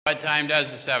What time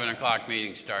does the 7 o'clock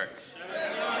meeting start?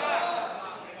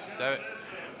 7.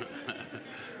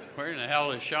 Where in the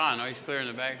hell is Sean? Oh, he's clearing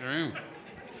the back of the room.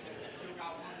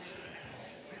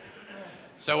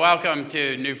 So welcome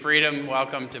to New Freedom.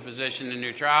 Welcome to Position of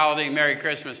Neutrality. Merry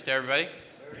Christmas to everybody.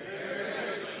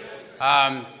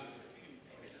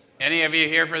 Any of you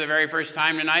here for the very first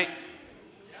time tonight?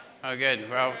 Oh, good.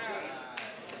 Well,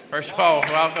 first of all,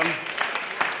 welcome.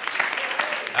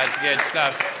 That's good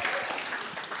stuff.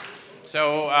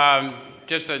 So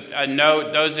just a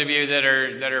note, those of you that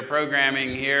are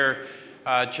programming here,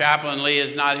 Chaplain Lee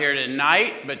is not here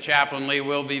tonight, but Chaplain Lee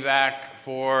will be back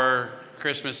for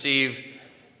Christmas Eve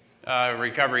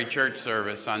Recovery Church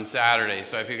service on Saturday.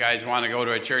 So if you guys want to go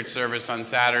to a church service on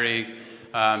Saturday,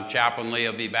 Chaplain Lee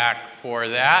will be back for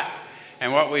that.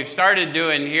 And what we've started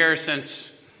doing here since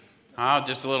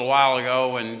just a little while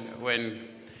ago when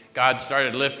God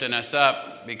started lifting us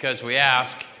up because we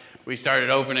asked, we started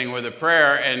opening with a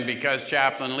prayer, and because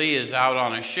Chaplain Lee is out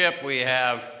on a ship, we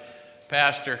have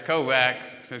Pastor Kovac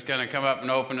who's going to come up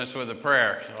and open us with a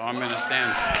prayer. So I'm going to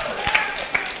stand.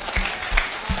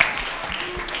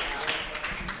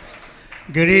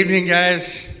 Good evening,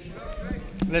 guys.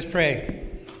 Let's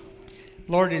pray.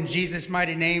 Lord, in Jesus'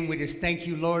 mighty name, we just thank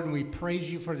you, Lord, and we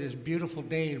praise you for this beautiful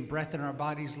day and breath in our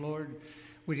bodies, Lord.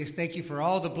 We just thank you for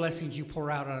all the blessings you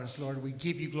pour out on us, Lord. We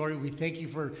give you glory. We thank you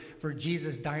for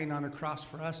Jesus dying on a cross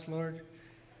for us, Lord.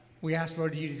 We ask,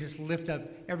 Lord, you to just lift up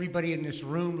everybody in this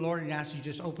room, Lord, and ask you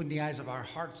just open the eyes of our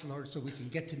hearts, Lord, so we can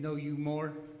get to know you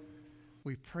more.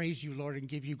 We praise you, Lord, and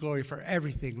give you glory for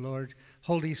everything, Lord.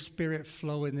 Holy Spirit,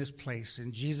 flow in this place.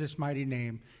 In Jesus' mighty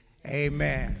name,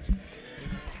 amen.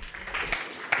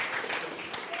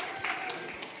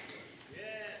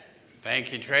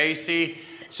 Thank you, Tracy.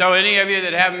 So any of you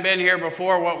that haven't been here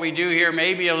before, what we do here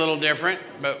may be a little different,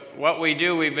 but what we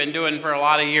do, we've been doing for a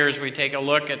lot of years. We take a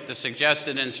look at the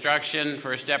suggested instruction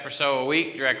for a step or so a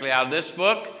week directly out of this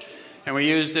book, and we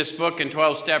use this book in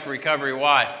 12-step recovery.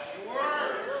 Why?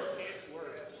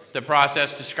 The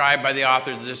process described by the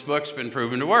authors of this book has been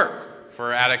proven to work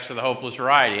for addicts of the hopeless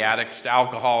variety, addicts to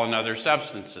alcohol and other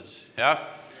substances. Yeah?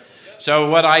 So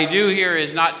what I do here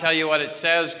is not tell you what it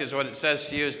says, because what it says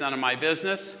to you is none of my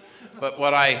business. But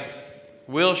what I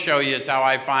will show you is how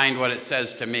I find what it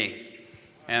says to me.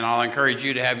 And I'll encourage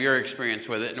you to have your experience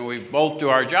with it. And we both do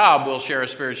our job. We'll share a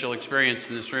spiritual experience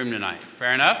in this room tonight.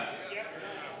 Fair enough?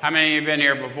 How many of you have been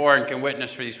here before and can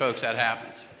witness for these folks that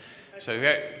happens? So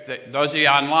those of you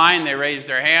online, they raised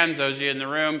their hands. Those of you in the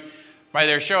room, by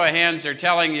their show of hands, they're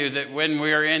telling you that when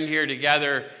we're in here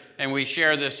together and we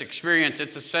share this experience,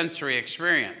 it's a sensory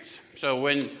experience. So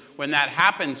when that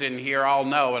happens in here, I'll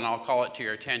know and I'll call it to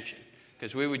your attention.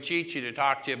 Because we would teach you to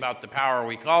talk to you about the power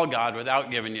we call God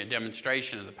without giving you a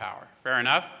demonstration of the power. Fair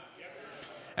enough?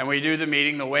 And we do the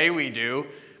meeting the way we do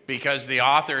because the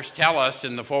authors tell us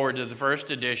in the foreword to the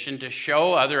first edition to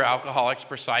show other alcoholics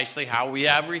precisely how we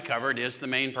have recovered is the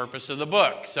main purpose of the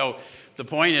book. So the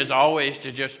point is always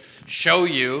to just show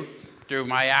you through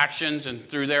my actions and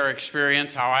through their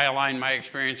experience how I align my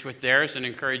experience with theirs and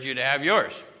encourage you to have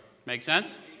yours. Make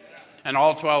sense? And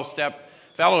all 12-step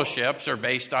fellowships are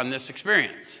based on this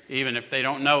experience, even if they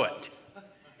don't know it.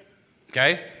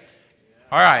 Okay?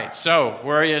 All right, so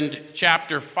we're in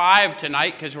chapter 5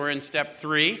 tonight because we're in step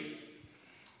 3.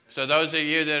 So those of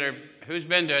you that are, who's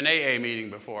been to an AA meeting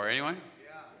before? Anyone?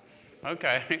 Yeah.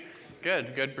 Okay,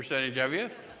 good percentage of you.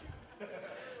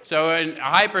 So in a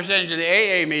high percentage of the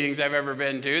AA meetings I've ever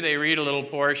been to, they read a little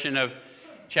portion of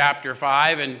chapter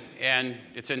 5, and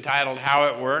it's entitled How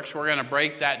It Works. We're going to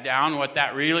break that down. What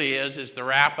that really is the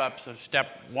wrap-ups of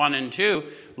step 1 and 2,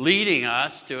 leading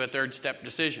us to a third step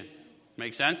decision.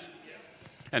 Make sense?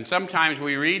 And sometimes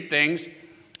we read things,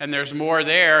 and there's more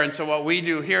there, and so what we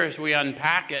do here is we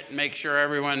unpack it and make sure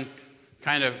everyone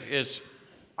kind of is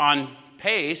on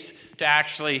pace to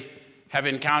actually have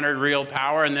encountered real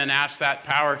power, and then ask that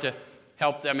power to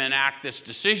help them enact this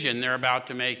decision they're about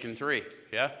to make in 3.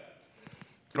 Yeah?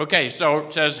 Okay, so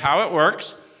it says how it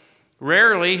works.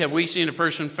 Rarely have we seen a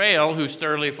person fail who's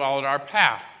thoroughly followed our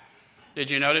path.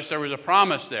 Did you notice there was a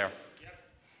promise there? Yep.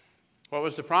 What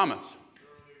was the promise?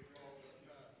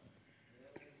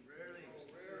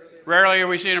 Rarely have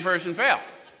we seen a person fail.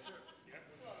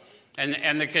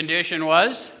 And the condition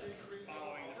was?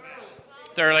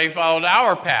 Thoroughly followed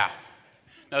our path.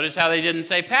 Notice how they didn't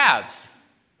say paths.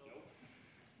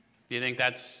 Do you think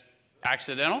that's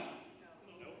accidental?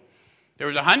 There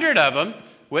was 100 of them,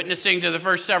 witnessing to the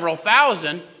first several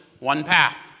thousand, one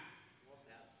path.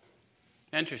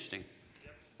 Interesting.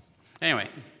 Anyway,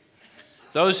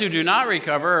 those who do not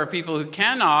recover are people who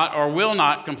cannot or will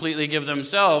not completely give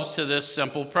themselves to this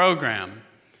simple program.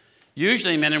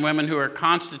 usually men and women who are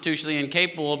constitutionally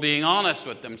incapable of being honest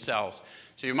with themselves.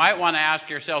 So you might want to ask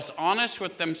yourselves, honest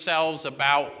with themselves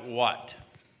about what?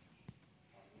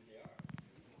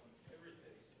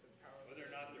 Whether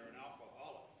or not they're an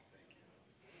alcoholic.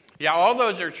 Yeah, all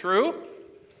those are true.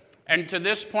 And to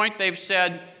this point, they've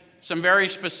said some very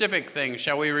specific things.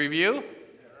 Shall we review?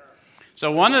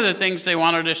 So one of the things they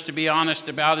wanted us to be honest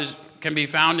about can be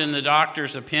found in the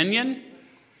doctor's opinion.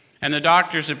 And the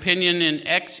doctor's opinion in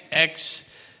XXVII,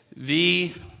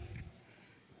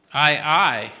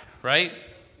 right?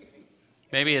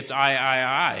 Maybe it's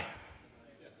III.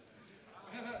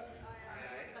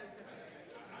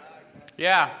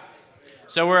 Yeah.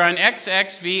 So we're on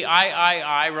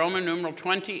XXVII, Roman numeral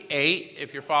 28,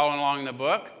 if you're following along the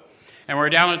book. And we're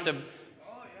down at the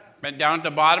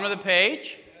bottom of the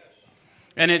page.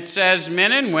 And it says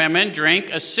men and women drink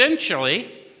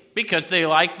essentially because they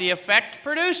like the effect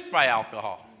produced by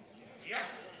alcohol. Yes.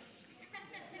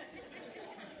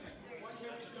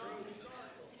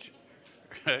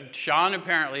 Sean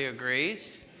apparently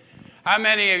agrees. How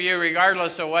many of you,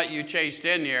 regardless of what you chased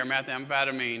in here,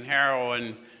 methamphetamine,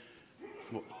 heroin,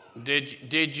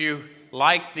 did you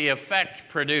like the effect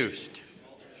produced?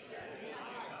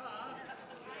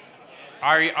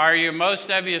 Are you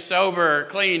most of you sober or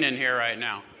clean in here right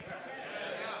now?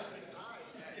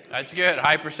 That's good.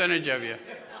 High percentage of you.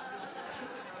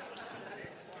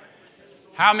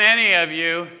 How many of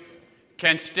you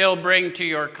can still bring to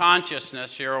your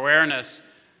consciousness, your awareness,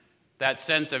 that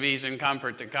sense of ease and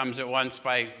comfort that comes at once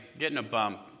by getting a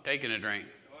bump, taking a drink?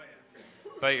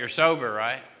 But you're sober,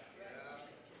 right?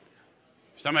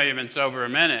 Some of you have been sober a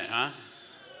minute, huh?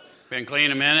 Been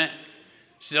clean a minute?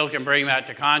 Still can bring that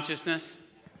to consciousness?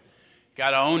 Got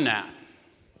to own that.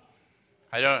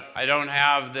 I don't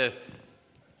have the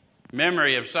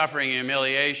memory of suffering and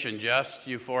humiliation, just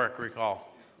euphoric recall.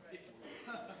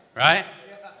 Right?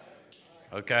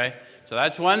 Okay. So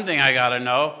that's one thing I got to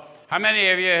know. How many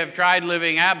of you have tried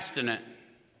living abstinent?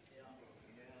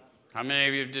 How many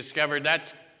of you have discovered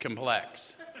that's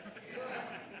complex?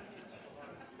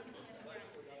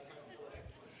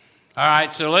 All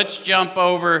right, so let's jump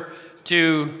over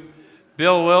to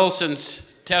Bill Wilson's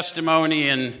testimony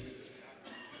in,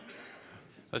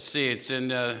 let's see, it's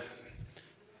in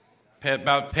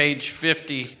about page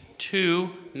 52,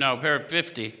 no, paragraph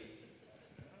 50.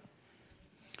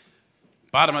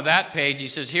 Bottom of that page, he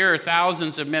says, here are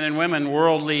thousands of men and women,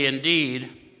 worldly indeed.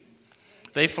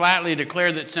 They flatly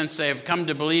declare that since they have come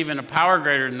to believe in a power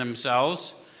greater than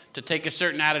themselves, to take a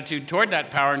certain attitude toward that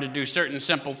power and to do certain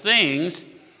simple things,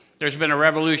 there's been a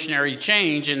revolutionary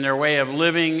change in their way of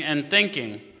living and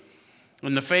thinking.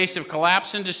 In the face of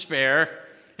collapse and despair,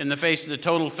 in the face of the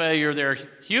total failure of their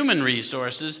human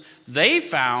resources, they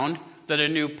found that a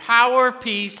new power,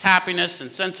 peace, happiness,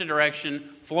 and sense of direction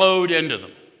flowed into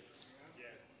them.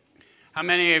 How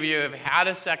many of you have had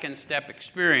a second step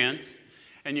experience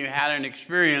and you had an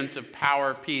experience of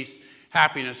power, peace,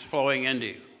 happiness flowing into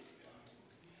you?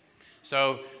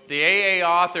 So the AA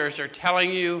authors are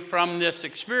telling you from this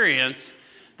experience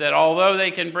that although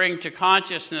they can bring to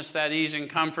consciousness that ease and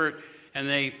comfort, and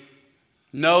they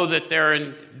know that they're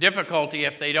in difficulty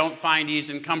if they don't find ease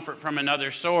and comfort from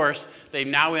another source, they've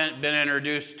now been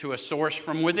introduced to a source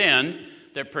from within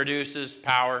that produces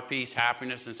power, peace,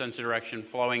 happiness, and sense of direction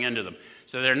flowing into them.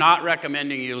 So they're not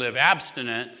recommending you live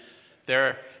abstinent.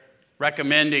 They're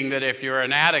recommending that if you're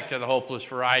an addict of the hopeless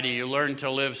variety, you learn to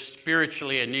live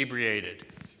spiritually inebriated.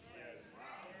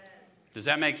 Does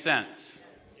that make sense?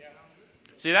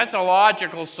 See, that's a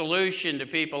logical solution to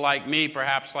people like me,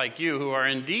 perhaps like you, who are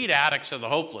indeed addicts of the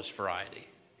hopeless variety.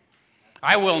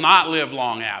 I will not live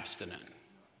long abstinent.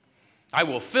 I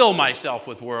will fill myself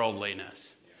with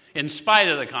worldliness, in spite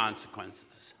of the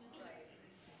consequences.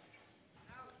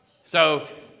 So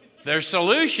their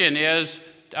solution is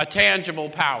a tangible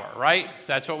power, right?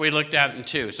 That's what we looked at in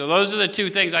 2. So those are the 2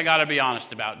 things I got to be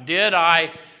honest about. Did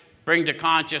I bring to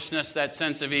consciousness that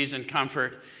sense of ease and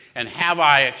comfort? And have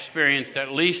I experienced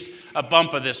at least a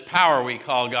bump of this power we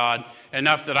call God,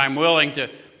 enough that I'm willing to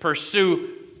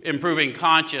pursue improving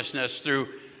consciousness through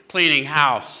cleaning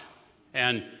house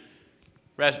and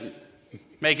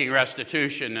making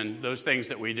restitution and those things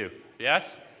that we do?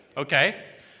 Yes? Okay.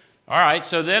 All right,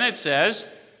 so then it says,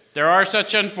 there are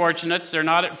such unfortunates. They're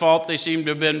not at fault. They seem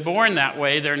to have been born that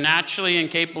way. They're naturally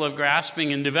incapable of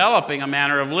grasping and developing a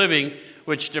manner of living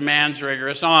which demands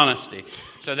rigorous honesty.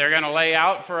 So they're going to lay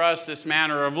out for us this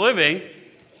manner of living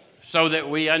so that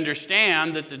we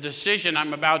understand that the decision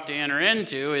I'm about to enter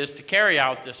into is to carry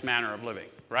out this manner of living,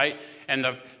 right? And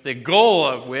the goal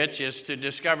of which is to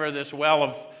discover this well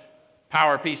of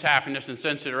power, peace, happiness, and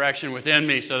sense of direction within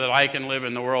me so that I can live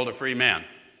in the world of free men.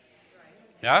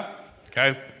 Yeah?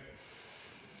 Okay.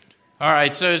 All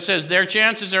right, so it says their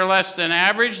chances are less than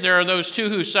average. There are those too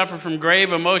who suffer from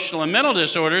grave emotional and mental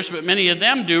disorders, but many of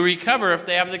them do recover if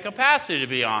they have the capacity to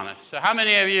be honest. So how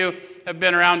many of you have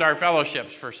been around our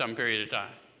fellowships for some period of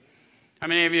time? How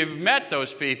many of you have met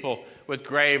those people with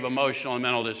grave emotional and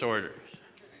mental disorders?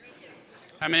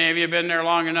 How many of you have been there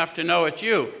long enough to know it's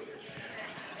you?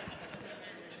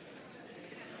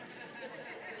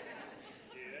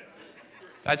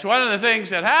 That's one of the things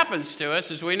that happens to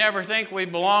us is we never think we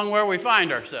belong where we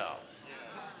find ourselves.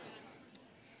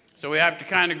 So we have to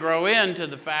kind of grow into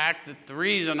the fact that the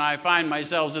reason I find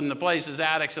myself in the places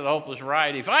addicts of the hopeless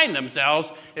variety find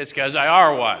themselves is because I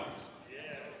are one.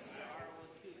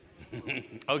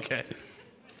 Okay.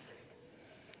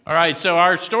 All right, so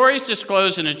our stories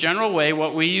disclose in a general way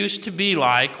what we used to be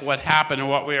like, what happened, and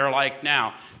what we are like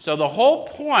now. So the whole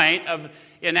point of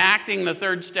enacting the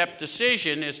third step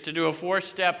decision is to do a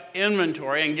four-step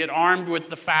inventory and get armed with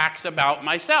the facts about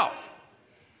myself.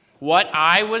 What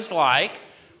I was like,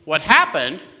 what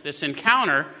happened, this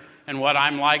encounter, and what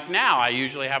I'm like now. I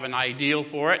usually have an ideal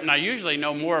for it, and I usually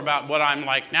know more about what I'm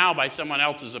like now by someone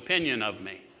else's opinion of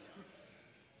me.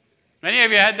 Many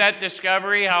of you had that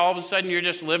discovery, how all of a sudden you're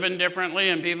just living differently,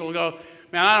 and people go,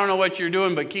 man, I don't know what you're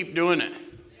doing, but keep doing it.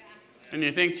 And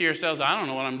you think to yourselves, I don't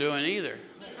know what I'm doing either.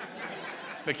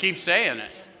 But keep saying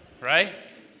it, right?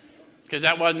 Because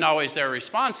that wasn't always their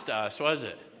response to us, was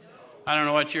it? I don't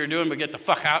know what you're doing, but get the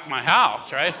fuck out of my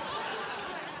house, right?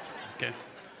 Okay.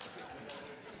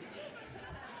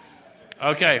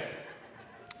 Okay.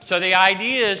 So the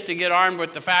idea is to get armed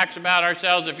with the facts about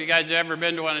ourselves. If you guys have ever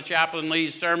been to one of Chaplain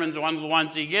Lee's sermons, one of the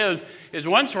ones he gives, is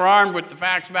once we're armed with the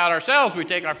facts about ourselves, we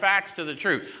take our facts to the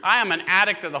truth. I am an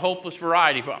addict of the hopeless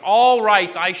variety. For all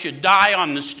rights, I should die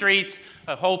on the streets,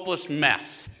 a hopeless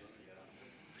mess.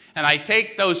 And I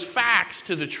take those facts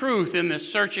to the truth in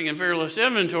this searching and fearless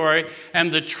inventory,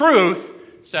 and the truth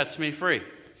sets me free.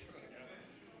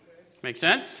 Make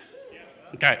sense?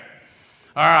 Okay.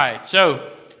 All right,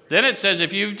 so then it says,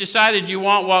 if you've decided you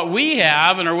want what we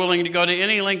have and are willing to go to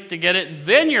any length to get it,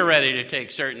 then you're ready to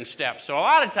take certain steps. So a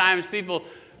lot of times people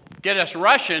get us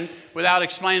rushing without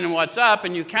explaining what's up,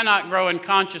 and you cannot grow in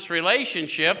conscious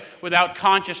relationship without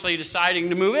consciously deciding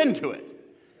to move into it.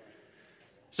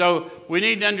 So we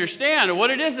need to understand what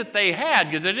it is that they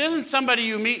had, because it isn't somebody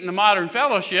you meet in the modern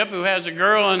fellowship who has a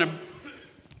girl in a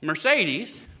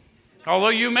Mercedes, although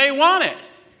you may want it.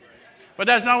 But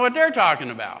that's not what they're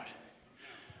talking about.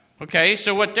 Okay,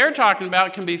 so what they're talking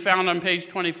about can be found on page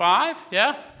 25,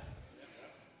 yeah?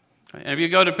 And if you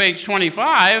go to page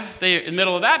 25, in the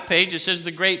middle of that page, it says the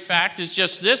great fact is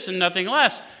just this and nothing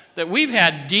less, that we've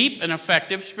had deep and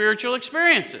effective spiritual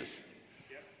experiences.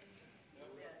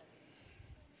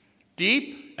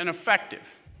 Deep and effective.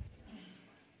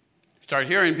 Start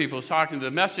hearing people talking.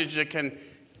 The message that can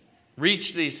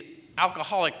reach these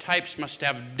alcoholic types must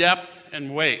have depth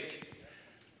and weight.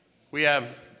 We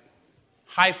have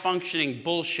high-functioning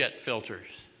bullshit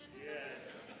filters.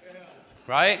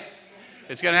 Right?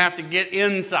 It's going to have to get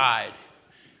inside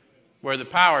where the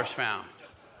power's found.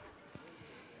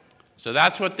 So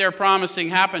that's what they're promising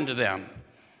happened to them.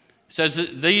 It says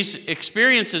that these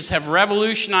experiences have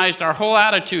revolutionized our whole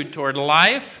attitude toward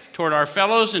life, toward our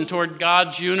fellows, and toward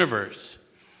God's universe.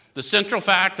 The central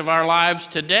fact of our lives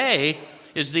today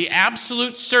is the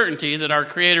absolute certainty that our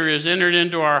Creator has entered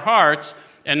into our hearts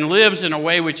and lives in a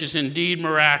way which is indeed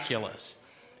miraculous.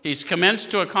 He's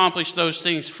commenced to accomplish those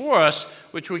things for us,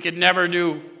 which we could never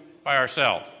do by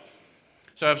ourselves.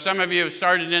 So if some of you have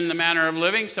started in the manner of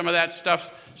living, some of that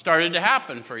stuff started to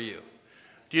happen for you.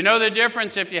 Do you know the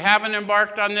difference, if you haven't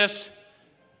embarked on this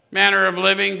manner of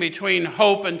living, between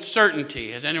hope and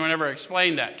certainty? Has anyone ever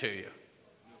explained that to you?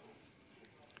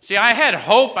 See, I had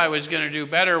hope I was going to do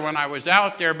better when I was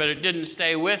out there, but it didn't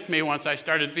stay with me once I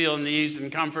started feeling the ease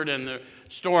and comfort and the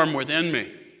storm within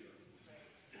me.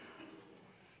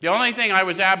 The only thing I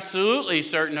was absolutely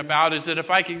certain about is that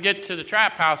if I could get to the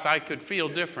trap house, I could feel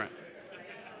different.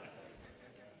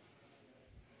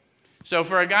 So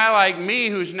for a guy like me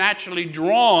who's naturally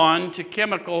drawn to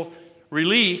chemical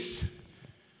release,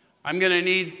 I'm going to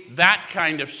need that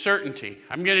kind of certainty.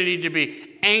 I'm going to need to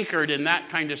be anchored in that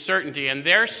kind of certainty. And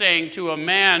they're saying to a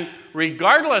man,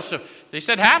 regardless of, they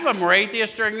said half of them were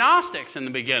atheists or agnostics in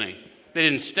the beginning. They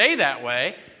didn't stay that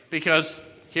way because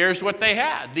here's what they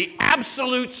had. The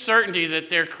absolute certainty that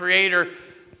their Creator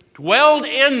dwelled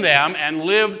in them and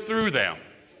lived through them.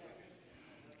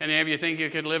 Any of you think you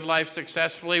could live life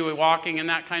successfully with walking in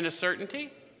that kind of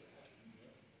certainty?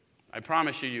 I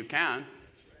promise you, you can.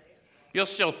 You'll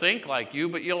still think like you,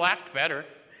 but you'll act better.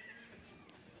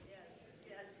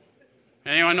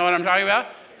 Anyone know what I'm talking about?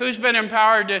 Who's been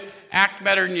empowered to act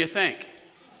better than you think?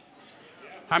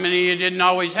 How many of you didn't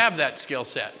always have that skill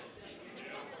set?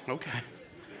 Okay.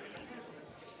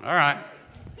 All right.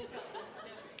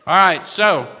 All right,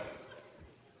 so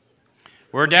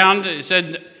we're down to, it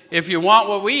said, if you want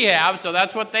what we have, so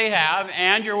that's what they have,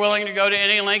 and you're willing to go to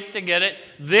any length to get it,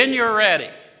 then you're ready.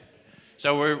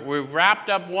 So we've wrapped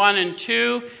up 1 and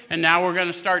 2, and now we're going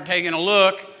to start taking a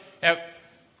look at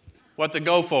what the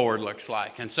go forward looks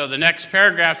like. And so the next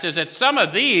paragraph says that some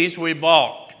of these we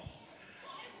balked.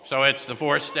 So it's the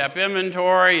 4-step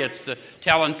inventory, it's the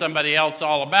telling somebody else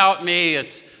all about me,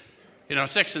 it's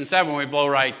 6 and 7 we blow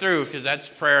right through because that's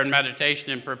prayer and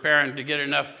meditation and preparing to get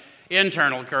enough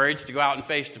internal courage to go out and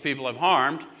face the people I've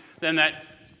harmed. Then that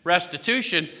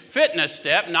restitution fitness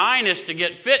step, 9 is to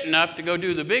get fit enough to go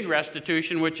do the big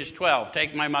restitution, which is 12.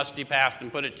 Take my musty past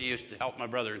and put it to use to help my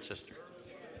brother and sister.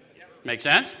 Make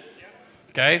sense?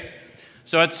 Okay.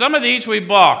 So at some of these we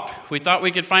balked. We thought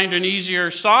we could find an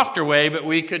easier, softer way, but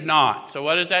we could not. So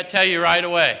what does that tell you right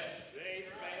away? They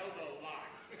failed a lot.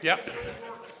 Yep.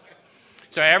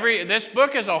 So this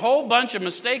book is a whole bunch of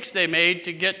mistakes they made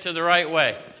to get to the right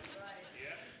way.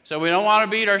 So we don't want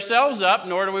to beat ourselves up,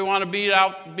 nor do we want to beat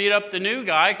up the new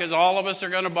guy, because all of us are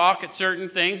going to balk at certain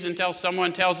things until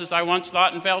someone tells us, I once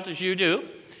thought and felt as you do.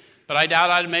 But I doubt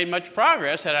I'd have made much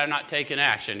progress had I not taken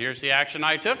action. Here's the action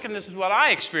I took, and this is what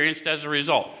I experienced as a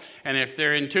result. And if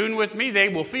they're in tune with me, they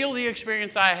will feel the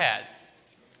experience I had.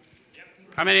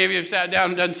 How many of you have sat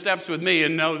down and done steps with me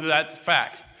and know that that's a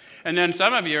fact? And then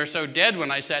some of you are so dead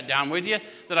when I sat down with you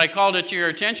that I called it to your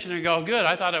attention and go, good,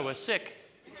 I thought I was sick.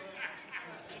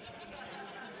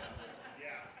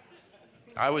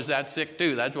 I was that sick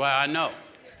too. That's why I know.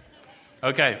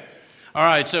 Okay. All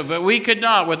right. So, but we could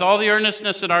not, with all the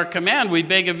earnestness at our command, we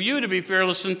beg of you to be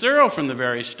fearless and thorough from the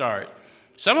very start.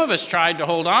 Some of us tried to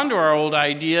hold on to our old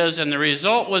ideas, and the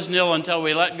result was nil until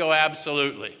we let go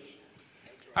absolutely.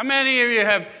 How many of you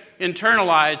have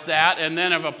internalized that and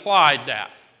then have applied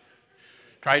that?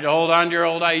 Tried to hold on to your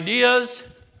old ideas,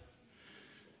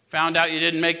 found out you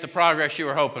didn't make the progress you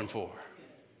were hoping for.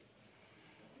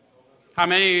 How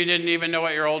many of you didn't even know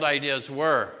what your old ideas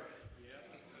were?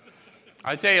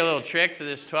 I'll tell you a little trick to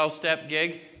this 12-step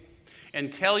gig.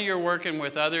 Until you're working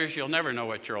with others, you'll never know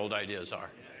what your old ideas are.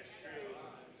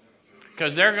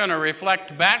 Because they're going to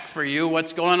reflect back for you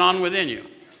what's going on within you.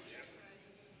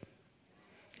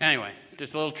 Anyway,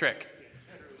 just a little trick.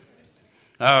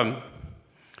 So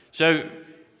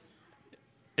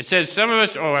it says some of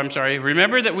us,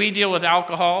 remember that we deal with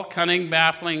alcohol, cunning,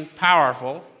 baffling,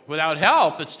 powerful. Without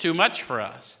help, it's too much for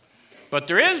us. But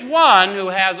there is one who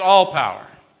has all power.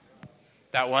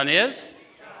 That one is?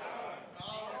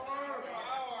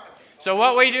 So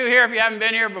what we do here, if you haven't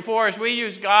been here before, is we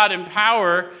use God and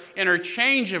power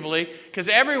interchangeably because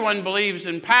everyone believes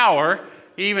in power,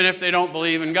 even if they don't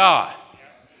believe in God.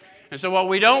 And so what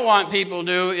we don't want people to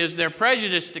do is their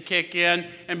prejudice to kick in,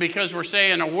 and because we're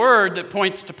saying a word that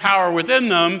points to power within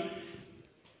them,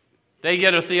 they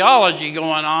get a theology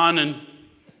going on and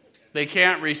they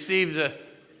can't receive the,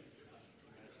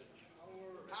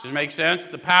 does it make sense?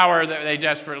 The power that they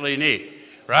desperately need,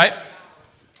 right?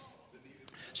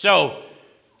 So,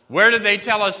 where did they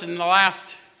tell us in the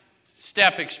last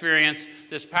step experience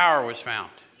this power was found?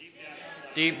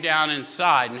 Deep down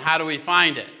inside. And how do we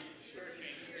find it?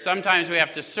 Sometimes we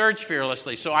have to search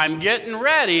fearlessly. So I'm getting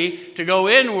ready to go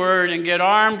inward and get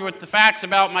armed with the facts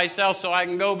about myself so I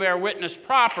can go bear witness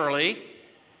properly.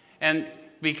 And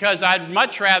because I'd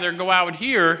much rather go out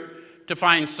here to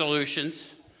find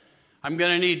solutions, I'm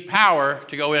going to need power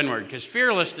to go inward. Because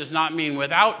fearless does not mean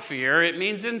without fear. It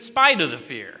means in spite of the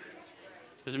fear.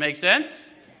 Does it make sense?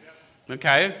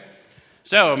 Okay.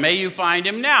 So, may you find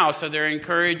him now. So they're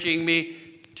encouraging me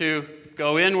to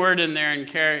go inward, and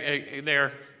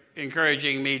they're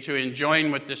encouraging me to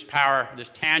join with this power, this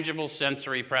tangible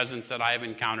sensory presence that I have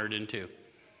encountered into.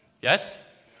 Yes?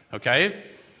 Okay.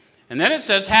 And then it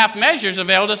says, half measures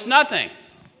availed us nothing.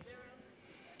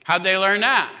 How'd they learn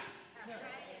that?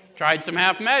 Tried some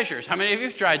half measures. How many of you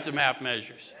have tried some half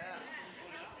measures?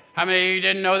 How many of you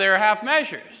didn't know they were half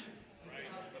measures?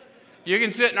 You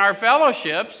can sit in our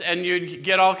fellowships and you'd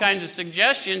get all kinds of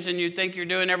suggestions and you'd think you're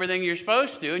doing everything you're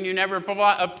supposed to, and you never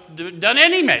done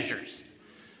any measures.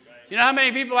 You know how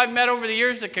many people I've met over the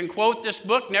years that can quote this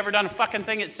book, never done a fucking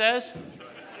thing it says?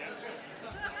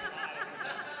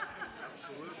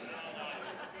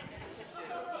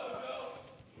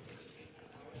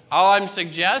 All I'm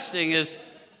suggesting is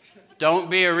don't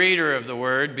be a reader of the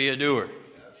word, be a doer.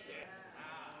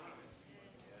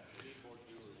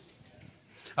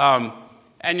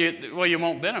 You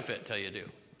won't benefit till you do.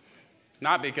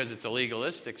 Not because it's a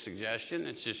legalistic suggestion.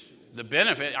 It's just the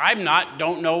benefit.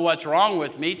 Don't know what's wrong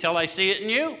with me till I see it in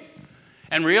you.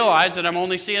 And realize that I'm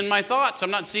only seeing my thoughts.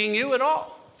 I'm not seeing you at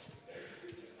all.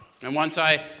 And once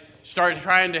I start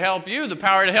trying to help you, the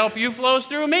power to help you flows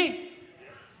through me.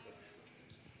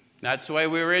 That's the way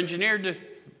we were engineered to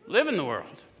live in the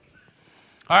world.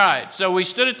 All right, so we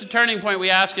stood at the turning point. We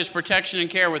ask His protection and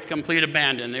care with complete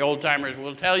abandon. The old-timers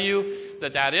will tell you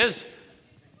that is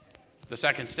the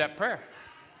second step prayer.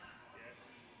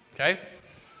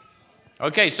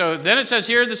 Okay, so then it says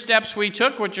here are the steps we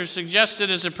took, which are suggested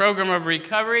as a program of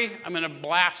recovery. I'm going to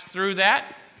blast through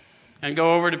that and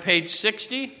go over to page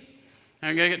 60.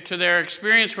 I'm going to get to their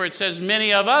experience where it says,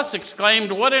 many of us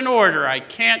exclaimed, what an order, I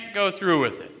can't go through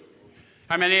with it.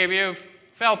 How many of you have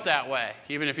felt that way,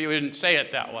 even if you didn't say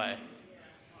it that way?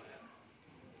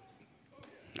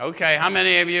 Okay, how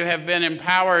many of you have been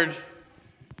empowered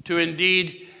to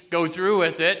indeed go through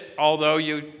with it, although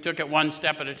you took it one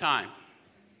step at a time?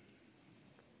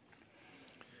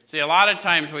 See, a lot of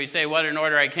times we say, what an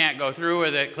order, I can't go through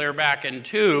with it, clear back in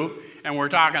 2, and we're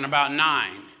talking about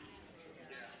 9.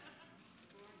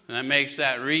 And that makes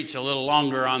that reach a little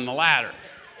longer on the ladder.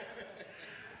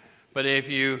 But if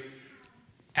you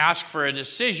ask for a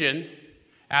decision,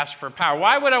 ask for power.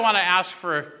 Why would I want to ask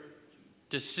for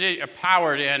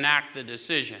power to enact the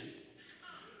decision?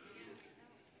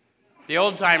 The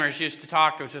old-timers used to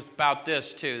talk just about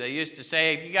this, too. They used to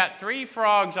say, if you got 3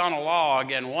 frogs on a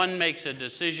log and one makes a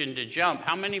decision to jump,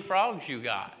 how many frogs you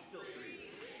got?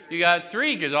 You got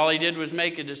 3 because all he did was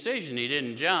make a decision. He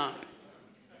didn't jump.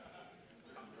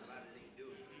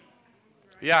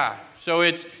 Yeah, so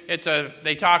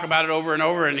they talk about it over and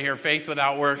over in here, faith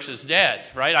without works is dead,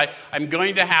 right? I'm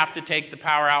going to have to take the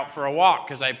power out for a walk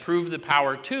because I prove the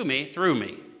power to me through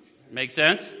me. Make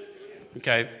sense?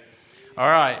 Okay. All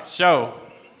right, so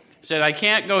said I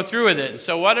can't go through with it.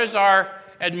 So what is our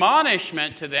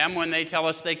admonishment to them when they tell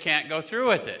us they can't go through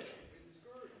with it?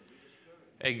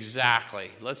 Exactly.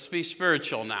 Let's be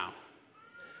spiritual now.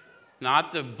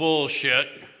 Not the bullshit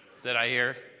that I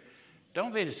hear.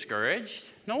 Don't be discouraged.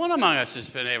 No one among us has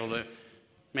been able to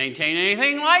maintain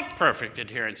anything like perfect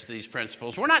adherence to these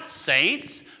principles. We're not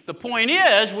saints. The point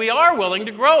is, we are willing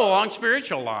to grow along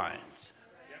spiritual lines.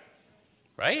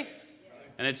 Right?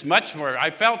 And it's much more,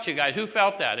 I felt you guys. Who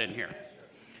felt that in here?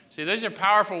 See, those are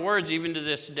powerful words even to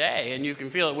this day, and you can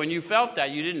feel it. When you felt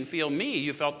that, you didn't feel me.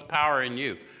 You felt the power in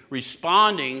you,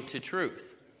 responding to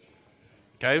truth.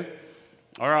 Okay?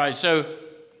 All right, so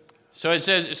it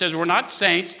says we're not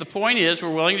saints. The point is we're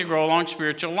willing to grow along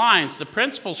spiritual lines. The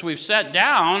principles we've set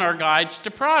down are guides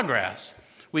to progress.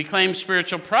 We claim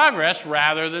spiritual progress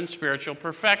rather than spiritual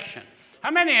perfection.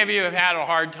 How many of you have had a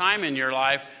hard time in your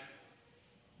life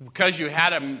because you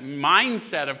had a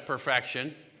mindset of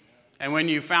perfection, and when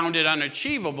you found it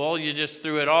unachievable, you just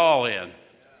threw it all in?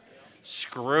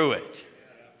 Screw it.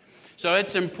 So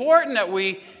it's important that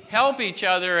we help each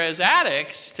other as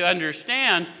addicts to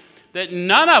understand that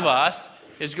none of us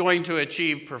is going to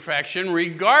achieve perfection,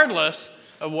 regardless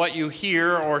of what you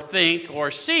hear or think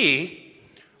or see,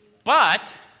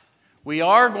 but we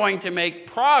are going to make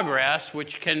progress,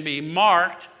 which can be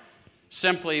marked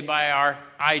simply by our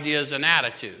ideas and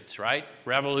attitudes, right?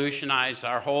 Revolutionize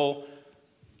our whole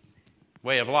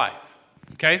way of life,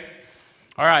 okay?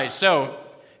 All right, so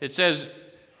it says,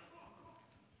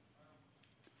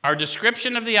 our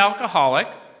description of the alcoholic,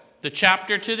 the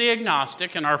chapter to the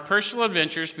agnostic, and our personal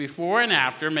adventures before and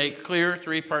after make clear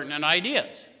 3 pertinent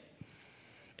ideas.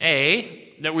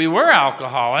 A, that we were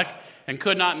alcoholic and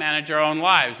could not manage our own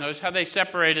lives. Notice how they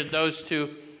separated those 2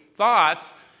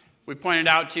 thoughts. We pointed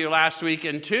out to you last week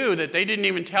in 2 that they didn't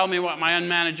even tell me what my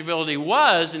unmanageability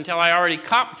was until I already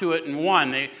copped to it in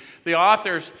 1. The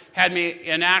authors had me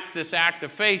enact this act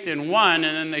of faith in 1,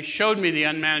 and then they showed me the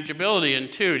unmanageability in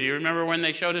 2. Do you remember when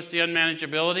they showed us the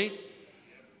unmanageability?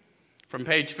 From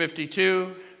page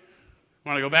 52.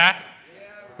 Want to go back?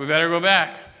 We better go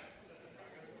back.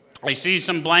 I see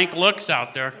some blank looks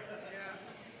out there.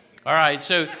 All right,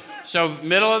 so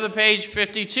middle of the page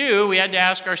 52, we had to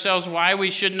ask ourselves why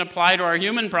we shouldn't apply to our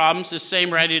human problems the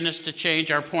same readiness to change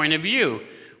our point of view.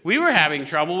 We were having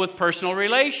trouble with personal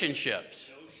relationships.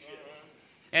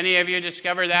 Any of you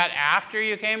discover that after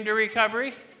you came to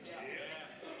recovery?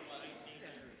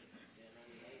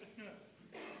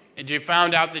 And you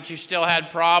found out that you still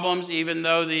had problems even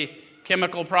though the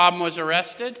chemical problem was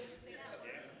arrested?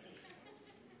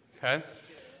 Okay.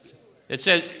 It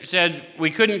said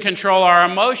we couldn't control our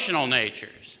emotional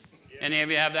natures. Any of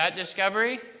you have that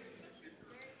discovery?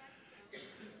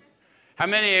 How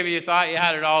many of you thought you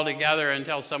had it all together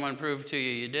until someone proved to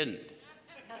you didn't?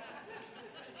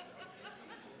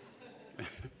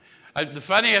 The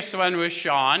funniest one was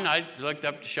Sean. I looked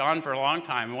up to Sean for a long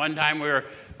time. One time we were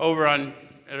over at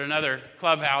another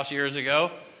clubhouse years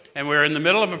ago, and we were in the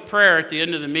middle of a prayer at the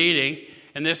end of the meeting,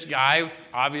 and this guy,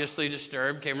 obviously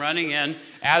disturbed, came running in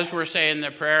as we're saying the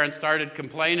prayer and started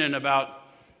complaining about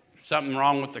something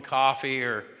wrong with the coffee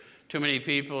or too many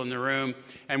people in the room.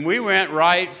 And we went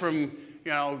right from,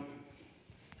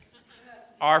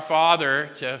 Our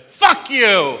Father to, fuck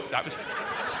you! That was...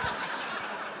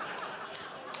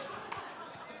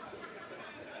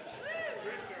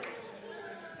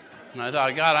 And I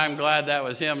thought, God, I'm glad that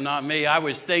was him, not me. I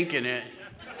was thinking it.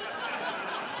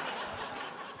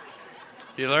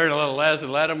 You learn a little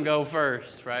lesson, let them go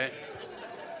first, right?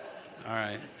 All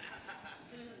right.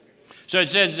 So it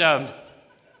says,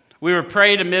 we were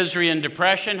prey to misery and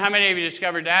depression. How many of you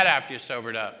discovered that after you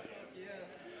sobered up?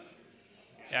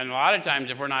 And a lot of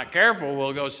times, if we're not careful,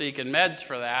 we'll go seeking meds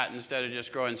for that instead of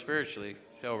just growing spiritually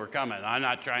to overcome it. I'm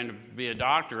not trying to be a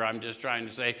doctor. I'm just trying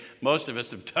to say most of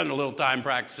us have done a little time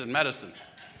practicing medicine.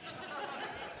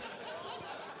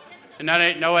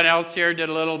 And no one else here did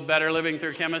a little better living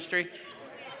through chemistry?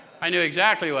 I knew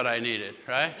exactly what I needed,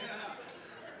 right?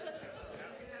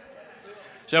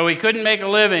 So we couldn't make a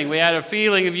living. We had a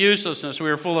feeling of uselessness. We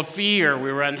were full of fear.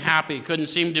 We were unhappy. Couldn't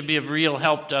seem to be of real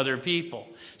help to other people.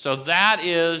 So that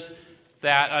is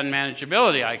that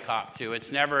unmanageability I cop to.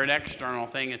 It's never an external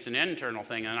thing. It's an internal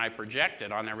thing, and I project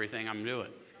it on everything I'm doing,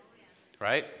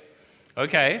 right?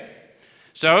 Okay.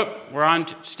 So we're on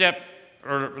to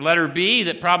letter B,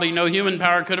 that probably no human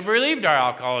power could have relieved our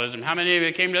alcoholism. How many of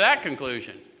you came to that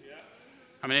conclusion?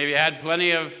 How many of you had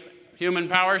plenty of human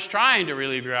powers trying to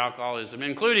relieve your alcoholism,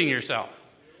 including yourself?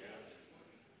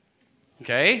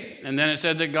 Okay, and then it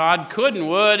said that God could and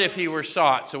would if he were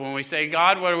sought. So when we say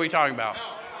God, what are we talking about?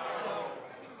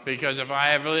 Because if I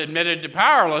have admitted to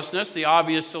powerlessness, the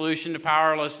obvious solution to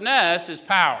powerlessness is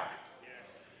power.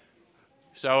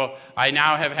 So I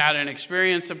now have had an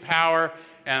experience of power,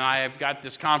 and I have got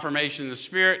this confirmation of the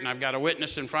Spirit, and I've got a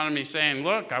witness in front of me saying,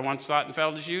 look, I once thought and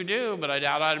felt as you do, but I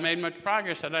doubt I'd have made much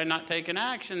progress had I not taken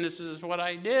action. This is what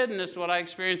I did, and this is what I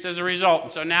experienced as a result.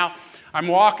 And so now I'm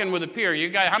walking with a peer. You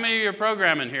guys, how many of you are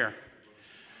programming here?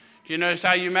 Do you notice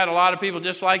how you met a lot of people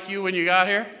just like you when you got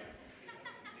here?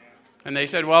 And they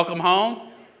said, welcome home?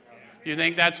 You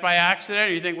think that's by accident,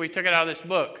 or you think we took it out of this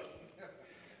book?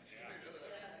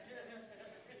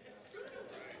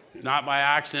 Not by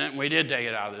accident. We did take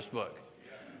it out of this book.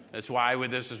 That's why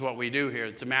this is what we do here.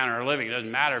 It's a manner of living. It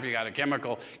doesn't matter if you got a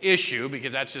chemical issue,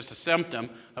 because that's just a symptom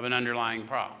of an underlying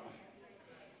problem.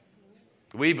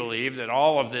 We believe that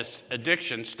all of this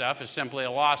addiction stuff is simply a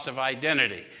loss of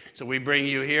identity. So we bring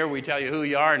you here, we tell you who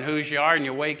you are and whose you are, and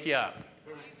you wake you up.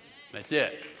 That's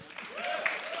it.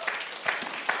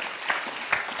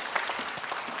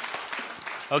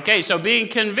 Okay, so being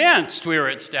convinced, we were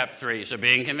at step 3. So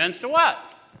being convinced of what?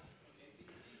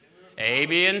 A,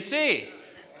 B, and C.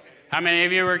 How many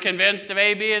of you were convinced of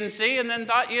A, B, and C and then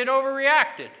thought you'd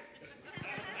overreacted?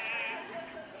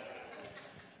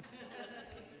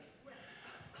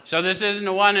 So this isn't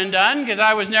a one and done, because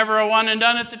I was never a one and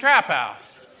done at the trap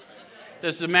house.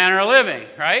 This is a manner of living,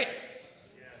 right?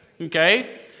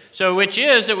 Okay, so which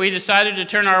is that we decided to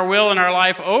turn our will and our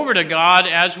life over to God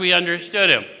as we understood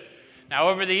him. Now,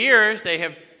 over the years, they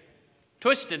have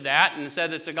twisted that and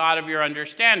said it's a God of your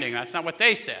understanding. That's not what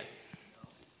they said.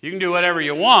 You can do whatever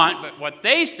you want, but what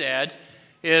they said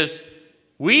is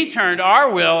we turned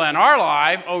our will and our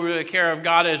life over to the care of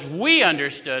God as we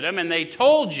understood him, and they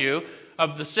told you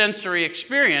of the sensory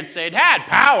experience they'd had.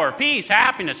 Power, peace,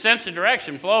 happiness, sense of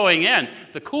direction flowing in.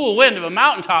 The cool wind of a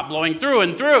mountaintop blowing through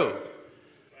and through.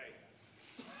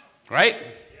 Right?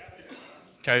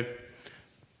 Okay.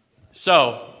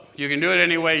 So, you can do it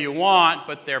any way you want,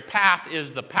 but their path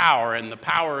is the power, and the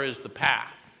power is the path.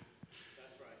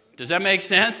 Does that make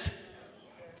sense?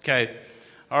 Okay.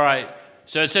 All right.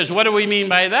 So it says, what do we mean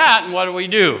by that, and what do we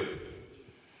do?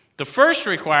 The first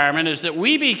requirement is that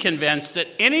we be convinced that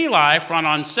any life run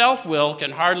on self-will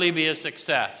can hardly be a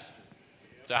success.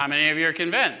 So how many of you are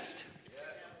convinced?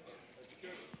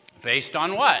 Based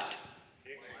on what?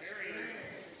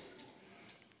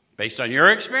 Based on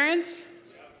your experience?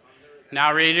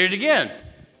 Now read it again.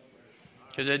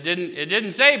 Because it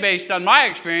didn't say based on my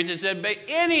experience, it said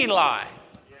any life.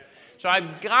 So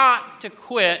I've got to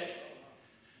quit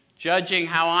judging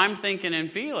how I'm thinking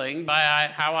and feeling by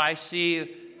how I see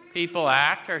people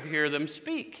act or hear them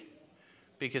speak.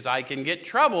 Because I can get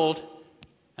troubled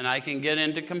and I can get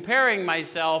into comparing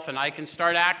myself, and I can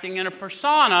start acting in a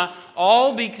persona,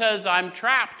 all because I'm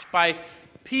trapped by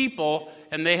people,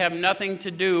 and they have nothing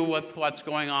to do with what's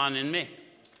going on in me.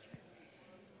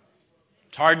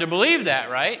 It's hard to believe that,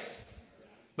 right?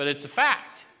 But it's a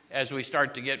fact as we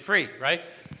start to get free, right?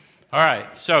 All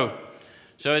right, so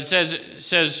it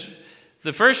says,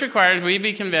 the first requirement, we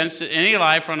be convinced that any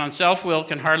life run on self-will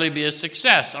can hardly be a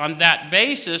success. On that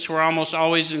basis, we're almost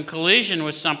always in collision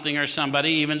with something or somebody,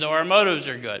 even though our motives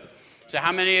are good. So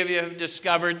how many of you have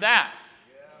discovered that?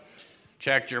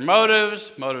 Checked your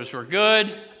motives were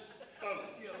good.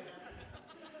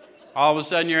 All of a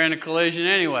sudden, you're in a collision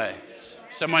anyway.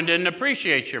 Someone didn't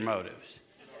appreciate your motives.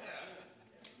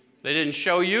 They didn't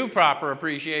show you proper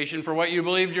appreciation for what you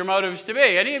believed your motives to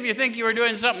be. Any of you think you were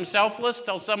doing something selfless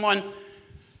till someone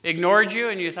ignored you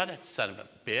and you thought, that son of a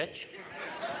bitch?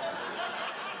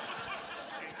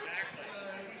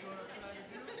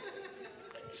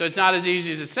 So it's not as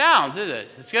easy as it sounds, is it?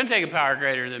 It's going to take a power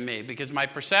greater than me, because my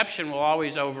perception will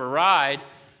always override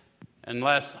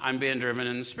unless I'm being driven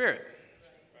in the Spirit.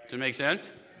 Does it make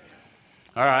sense?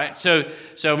 All right, so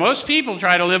most people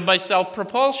try to live by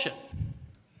self-propulsion.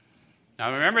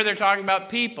 Now remember, they're talking about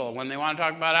people. When they want to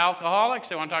talk about alcoholics,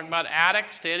 they want to talk about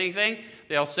addicts to anything,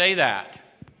 they'll say that.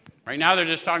 Right now they're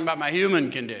just talking about my human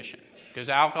condition, because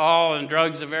alcohol and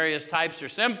drugs of various types are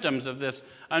symptoms of this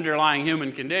underlying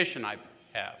human condition I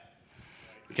have.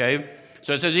 Okay?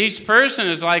 So it says each person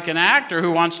is like an actor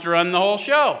who wants to run the whole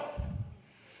show.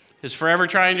 Is forever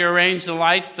trying to arrange the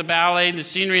lights, the ballet, the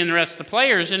scenery, and the rest of the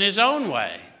players in his own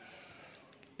way.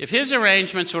 If his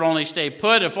arrangements would only stay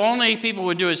put, if only people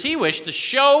would do as he wished, the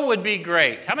show would be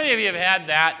great. How many of you have had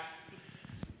that?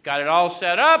 Got it all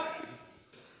set up,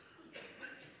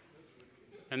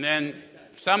 and then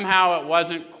somehow it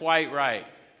wasn't quite right.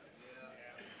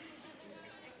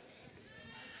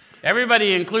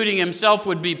 Everybody, including himself,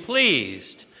 would be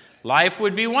pleased. Life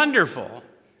would be wonderful.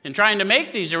 In trying to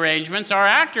make these arrangements, our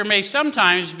actor may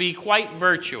sometimes be quite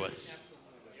virtuous.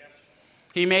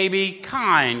 He may be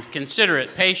kind,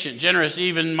 considerate, patient, generous,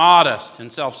 even modest,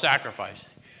 and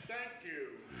self-sacrificing.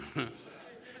 Thank you.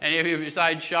 Any of you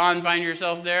besides Sean find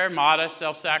yourself there? Modest,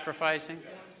 self-sacrificing?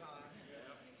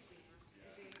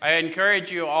 I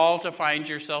encourage you all to find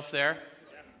yourself there,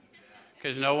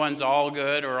 because no one's all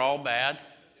good or all bad.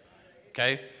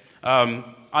 Okay?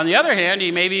 On the other hand,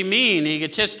 he may be mean,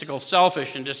 egotistical,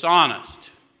 selfish, and dishonest.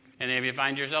 Any of you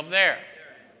find yourself there?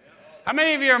 How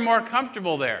many of you are more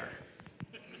comfortable there?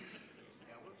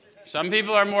 Some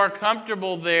people are more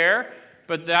comfortable there,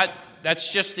 but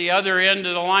that's just the other end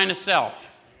of the line of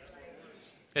self.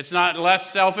 It's not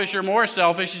less selfish or more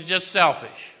selfish, it's just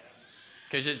selfish.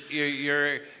 Because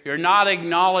you're not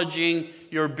acknowledging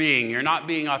your being. You're not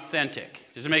being authentic.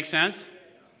 Does it make sense?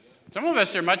 Some of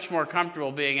us are much more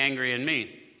comfortable being angry and mean.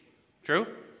 True?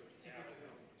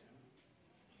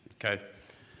 Okay.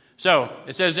 So,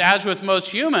 it says, as with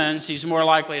most humans, he's more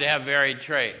likely to have varied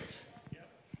traits.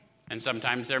 And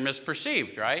sometimes they're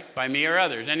misperceived, right? By me or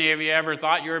others. Any of you ever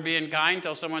thought you were being kind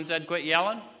until someone said, quit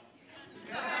yelling?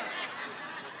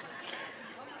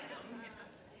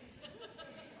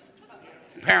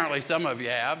 Apparently some of you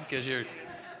have, because you're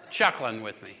chuckling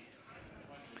with me.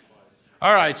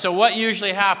 All right, so what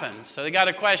usually happens? So they got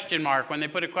a question mark. When they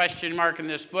put a question mark in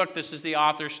this book, this is the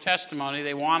author's testimony.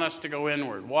 They want us to go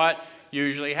inward. What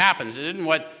usually happens? It isn't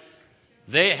what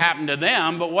they happened to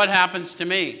them, but what happens to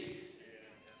me?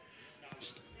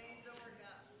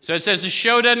 So it says the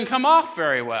show doesn't come off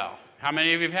very well. How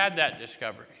many of you have had that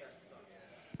discovery?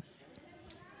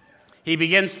 He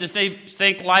begins to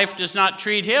think life does not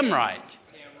treat him right.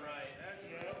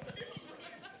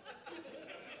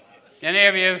 Any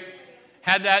of you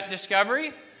had that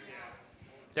discovery?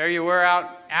 There you were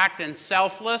out acting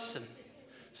selfless, and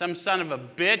some son of a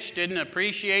bitch didn't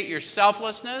appreciate your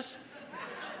selflessness,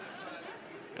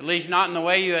 at least not in the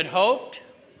way you had hoped.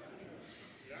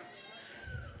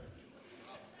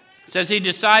 It says he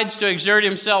decides to exert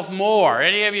himself more.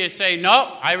 Any of you say, nope,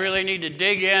 I really need to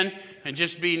dig in and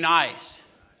just be nice.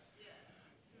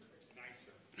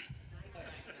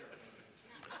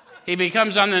 He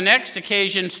becomes on the next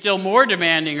occasion still more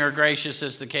demanding or gracious,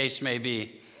 as the case may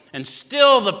be. And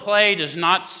still the play does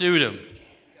not suit him.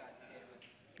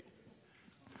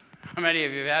 How many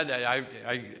of you have had that?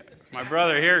 My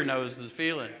brother here knows the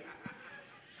feeling.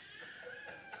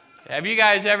 Have you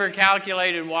guys ever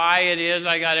calculated why it is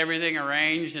I got everything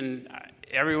arranged and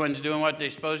everyone's doing what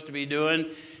they're supposed to be doing,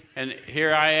 and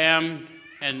here I am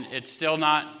and it's still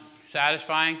not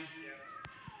satisfying?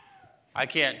 I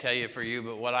can't tell you for you,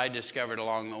 but what I discovered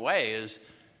along the way is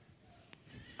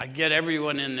I get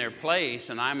everyone in their place,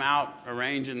 and I'm out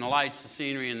arranging the lights, the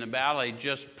scenery, and the ballet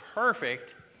just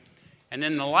perfect. And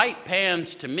then the light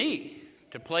pans to me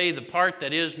to play the part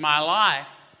that is my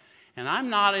life, and I'm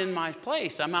not in my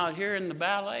place. I'm out here in the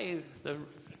ballet.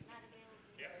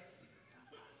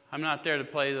 I'm not there to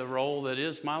play the role that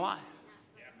is my life.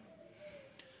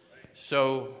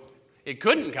 So it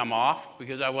couldn't come off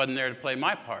because I wasn't there to play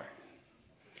my part.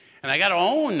 And I got to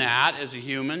own that as a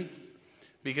human,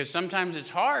 because sometimes it's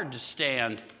hard to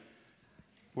stand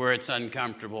where it's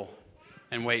uncomfortable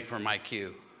and wait for my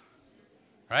cue.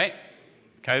 Right?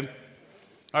 Okay?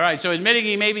 All right, so admitting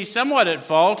he may be somewhat at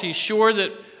fault, he's sure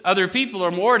that other people are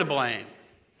more to blame.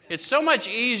 It's so much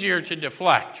easier to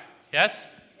deflect. Yes?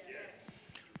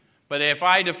 But if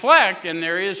I deflect and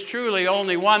there is truly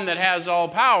only one that has all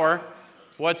power,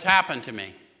 what's happened to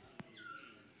me?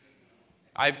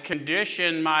 I've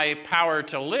conditioned my power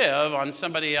to live on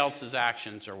somebody else's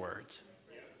actions or words.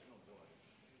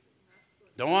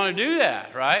 Don't want to do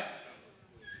that, right?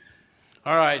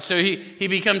 All right, so he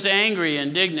becomes angry,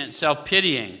 indignant,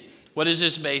 self-pitying. What is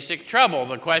this basic trouble?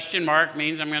 The question mark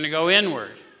means I'm going to go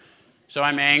inward. So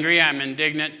I'm angry, I'm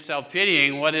indignant,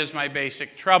 self-pitying. What is my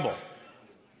basic trouble?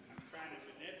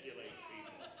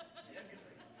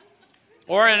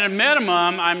 Or at a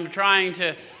minimum, I'm trying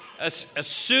to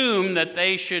assume that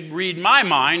they should read my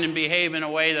mind and behave in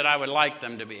a way that I would like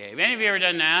them to behave. Any of you ever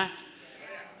done that?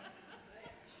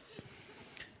 It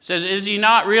says, is he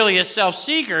not really a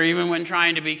self-seeker even when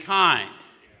trying to be kind?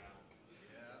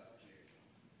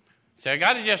 So I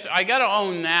got to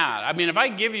own that. I mean, if I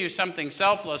give you something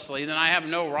selflessly, then I have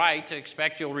no right to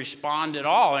expect you'll respond at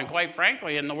all. And quite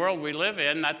frankly, in the world we live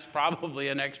in, that's probably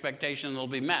an expectation that will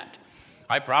be met.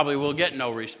 I probably will get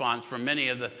no response from many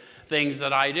of the things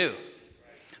that I do.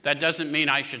 That doesn't mean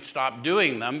I should stop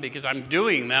doing them, because I'm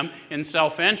doing them in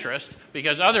self-interest,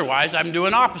 because otherwise I'm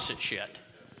doing opposite shit.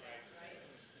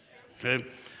 Okay.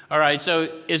 All right, so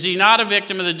is he not a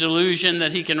victim of the delusion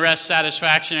that he can wrest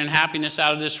satisfaction and happiness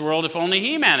out of this world if only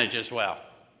he manages well?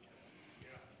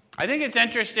 I think it's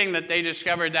interesting that they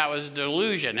discovered that was a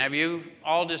delusion. Have you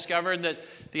all discovered that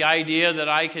the idea that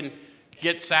I can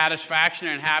get satisfaction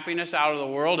and happiness out of the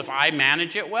world if I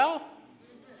manage it well?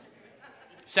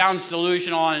 Sounds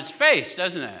delusional on its face,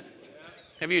 doesn't it?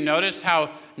 Have you noticed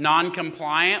how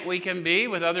non-compliant we can be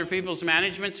with other people's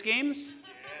management schemes?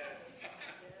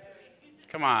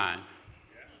 Come on.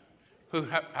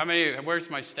 How many? Where's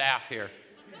my staff here?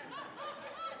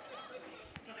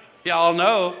 Y'all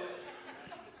know.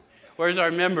 Where's our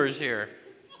members here?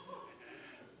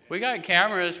 We got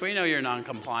cameras. We know you're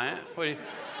non-compliant. We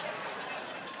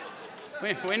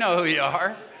know who you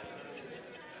are.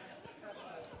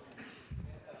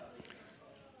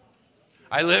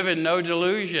 I live in no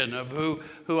delusion of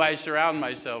who I surround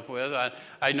myself with.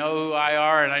 I know who I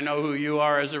are, and I know who you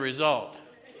are as a result.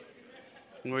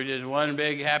 We're just one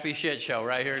big happy shit show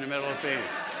right here in the middle of Phoenix.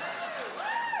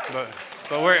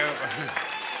 But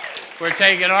we're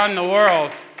taking on the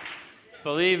world.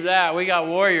 Believe that. We got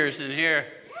warriors in here.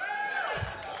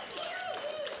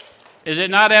 Is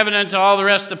it not evident to all the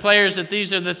rest of the players that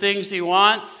these are the things he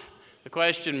wants? The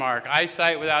question mark.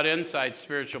 Eyesight without insight,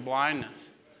 spiritual blindness.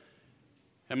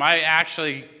 Am I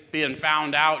actually being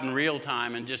found out in real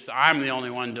time and just I'm the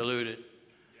only one deluded?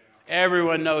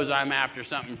 Everyone knows I'm after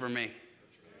something for me.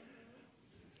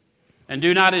 And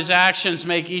do not his actions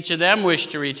make each of them wish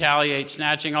to retaliate,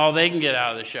 snatching all they can get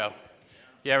out of the show?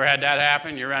 You ever had that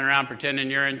happen? You run around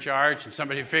pretending you're in charge and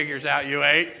somebody figures out you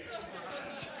ain't?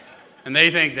 And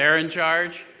they think they're in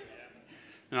charge?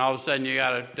 And all of a sudden you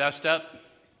got to dust up?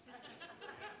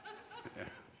 Yeah.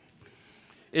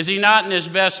 Is he not in his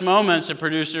best moments a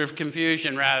producer of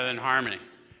confusion rather than harmony?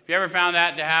 Have you ever found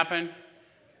that to happen?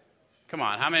 Come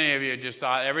on, how many of you just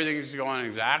thought everything's going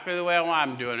exactly the way I want?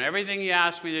 I'm doing everything you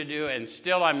asked me to do, and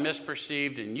still I'm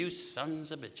misperceived, and you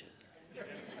sons of bitches.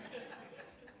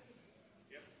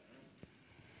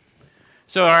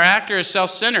 So our actor is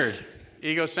self-centered,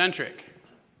 egocentric.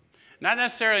 Not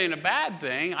necessarily in a bad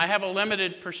thing. I have a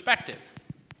limited perspective.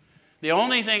 The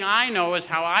only thing I know is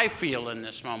how I feel in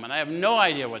this moment. I have no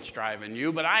idea what's driving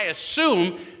you, but I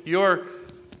assume your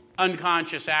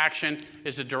unconscious action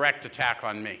is a direct attack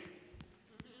on me.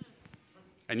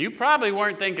 And you probably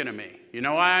weren't thinking of me. You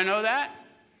know why I know that?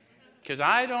 Because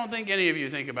I don't think any of you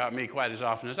think about me quite as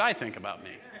often as I think about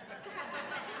me.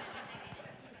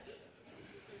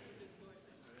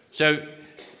 So,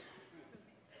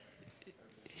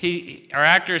 our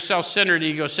actor is self-centered,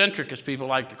 egocentric, as people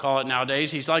like to call it nowadays.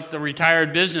 He's like the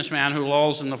retired businessman who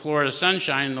lolls in the Florida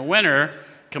sunshine in the winter,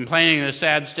 complaining of the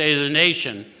sad state of the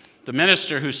nation. The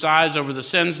minister who sighs over the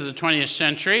sins of the 20th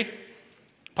century,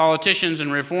 Politicians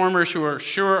and reformers who are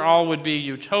sure all would be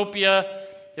utopia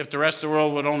if the rest of the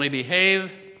world would only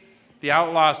behave. The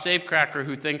outlaw safecracker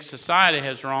who thinks society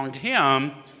has wronged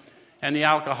him, and the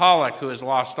alcoholic who has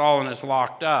lost all and is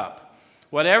locked up.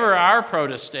 Whatever our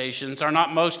protestations, are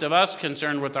not most of us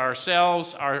concerned with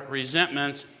ourselves, our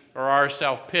resentments, or our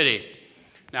self-pity?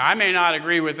 Now, I may not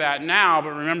agree with that now,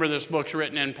 but remember this book's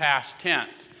written in past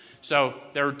tense. So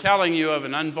they're telling you of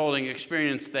an unfolding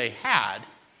experience they had.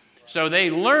 So they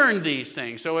learned these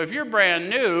things. So if you're brand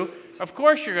new, of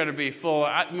course you're going to be full.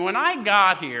 When I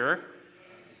got here,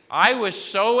 I was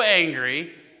so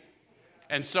angry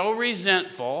and so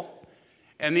resentful,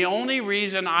 and the only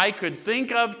reason I could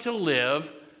think of to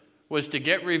live was to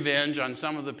get revenge on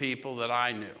some of the people that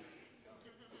I knew.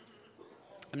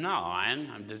 I'm not lying.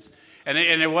 And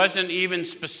it wasn't even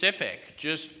specific,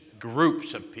 just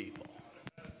groups of people.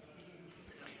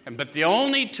 But the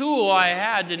only tool I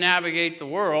had to navigate the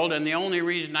world, and the only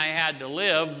reason I had to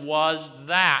live, was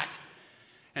that,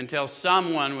 until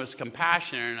someone was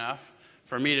compassionate enough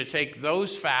for me to take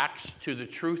those facts to the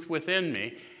truth within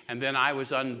me, and then I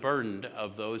was unburdened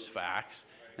of those facts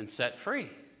and set free.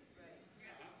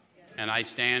 And I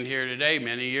stand here today,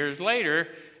 many years later,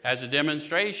 as a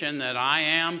demonstration that I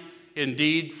am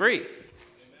indeed free.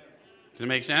 Does it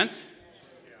make sense?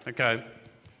 Okay.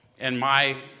 And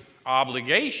my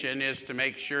obligation is to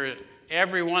make sure that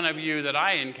every one of you that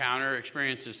I encounter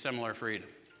experiences similar freedom,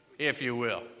 if you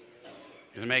will.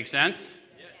 Does it make sense?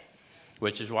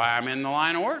 Which is why I'm in the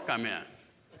line of work I'm in.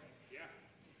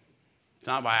 It's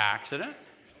not by accident.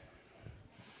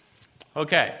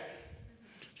 Okay.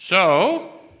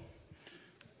 So,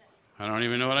 I don't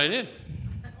even know what I did.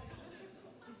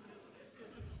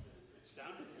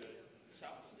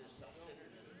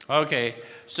 Okay,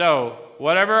 so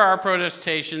whatever our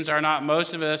protestations, are not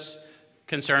most of us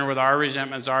concerned with our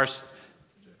resentments,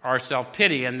 our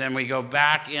self-pity, and then we go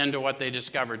back into what they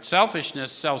discovered.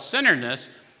 Selfishness, self-centeredness,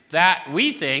 that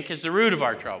we think is the root of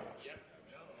our troubles.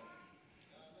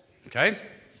 Okay?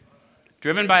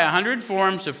 Driven by 100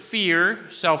 forms of fear,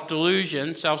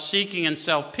 self-delusion, self-seeking, and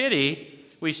self-pity,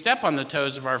 we step on the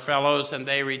toes of our fellows and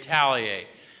they retaliate.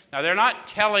 Now, they're not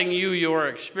telling you your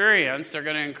experience. They're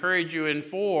going to encourage you in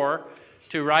 4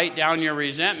 to write down your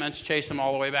resentments, chase them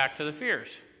all the way back to the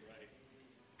fears.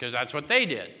 Because that's what they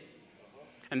did.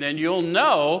 And then you'll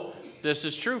know this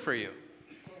is true for you.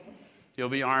 You'll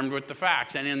be armed with the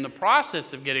facts. And in the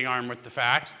process of getting armed with the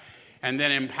facts and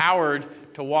then empowered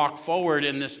to walk forward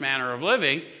in this manner of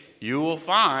living, you will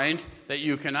find that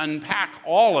you can unpack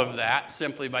all of that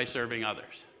simply by serving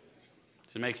others.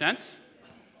 Does it make sense?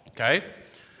 Okay.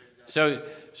 So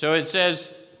it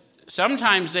says,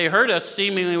 sometimes they hurt us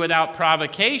seemingly without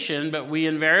provocation, but we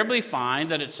invariably find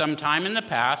that at some time in the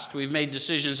past we've made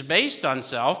decisions based on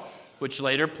self, which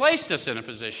later placed us in a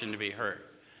position to be hurt.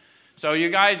 So you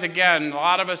guys, again, a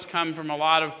lot of us come from a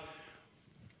lot of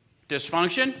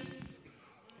dysfunction,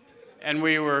 and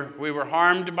we were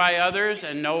harmed by others,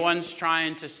 and no one's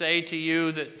trying to say to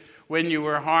you that when you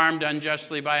were harmed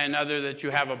unjustly by another that you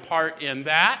have a part in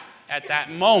that at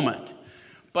that moment.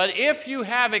 But if you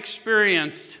have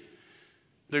experienced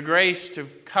the grace to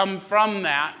come from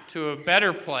that to a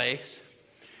better place,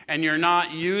 and you're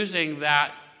not using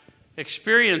that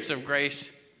experience of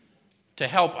grace to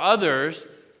help others,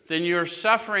 then you're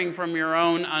suffering from your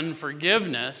own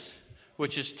unforgiveness,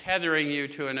 which is tethering you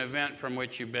to an event from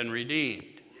which you've been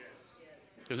redeemed.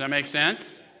 Does that make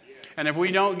sense? And if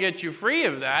we don't get you free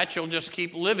of that, you'll just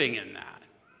keep living in that.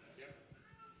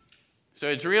 So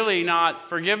it's really not,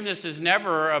 forgiveness is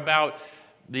never about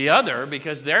the other,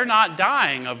 because they're not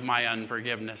dying of my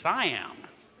unforgiveness. I am.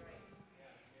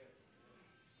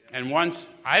 And once,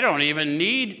 I don't even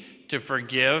need to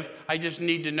forgive. I just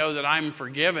need to know that I'm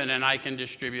forgiven and I can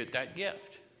distribute that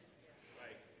gift.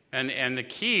 And the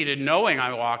key to knowing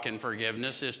I walk in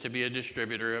forgiveness is to be a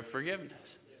distributor of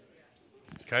forgiveness.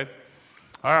 Okay?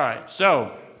 All right,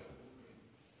 so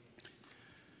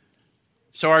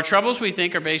our troubles, we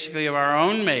think, are basically of our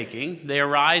own making. They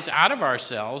arise out of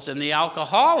ourselves, and the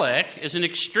alcoholic is an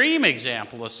extreme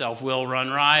example of self-will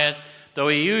run riot, though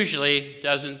he usually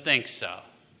doesn't think so.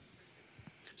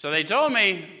 So they told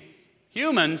me,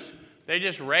 humans, they're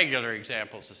just regular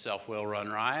examples of self-will run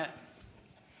riot.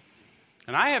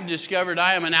 And I have discovered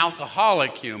I am an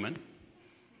alcoholic human.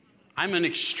 I'm an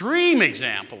extreme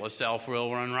example of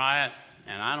self-will run riot,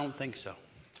 and I don't think so.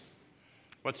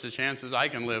 What's the chances I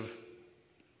can live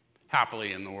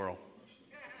happily in the world?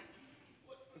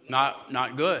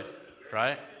 Not good,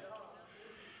 right?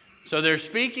 So they're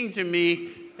speaking to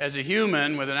me as a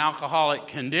human with an alcoholic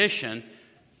condition.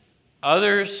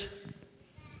 Others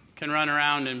can run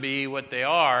around and be what they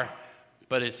are,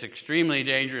 but it's extremely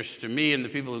dangerous to me and the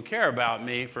people who care about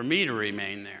me for me to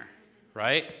remain there,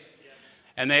 right?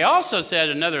 And they also said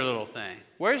another little thing.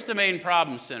 Where's the main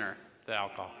problem center, the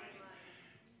alcohol?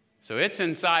 So it's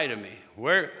inside of me.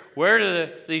 Where do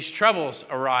these troubles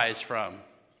arise from?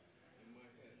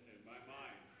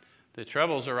 The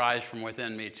troubles arise from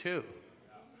within me too.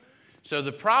 So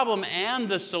the problem and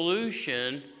the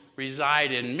solution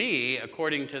reside in me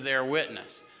according to their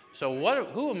witness. So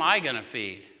who am I going to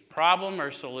feed? Problem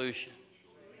or solution?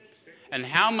 And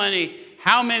how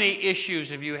many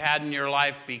issues have you had in your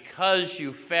life because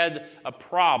you fed a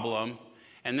problem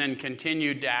and then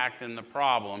continued to act in the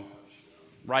problem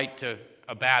right to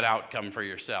a bad outcome for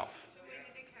yourself?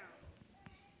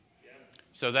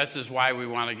 So this is why we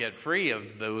want to get free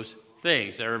of those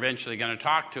things. They're eventually going to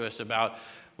talk to us about,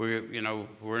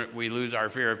 we lose our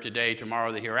fear of today,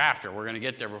 tomorrow, the hereafter. We're going to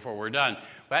get there before we're done.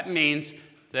 That means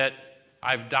that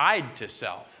I've died to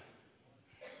self.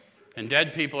 And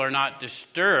dead people are not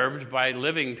disturbed by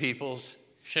living people's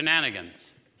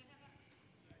shenanigans.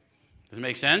 Does it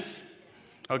make sense?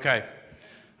 Okay.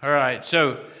 All right.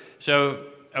 So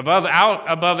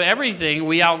above everything,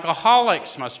 we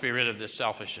alcoholics must be rid of this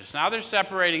selfishness. Now they're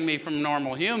separating me from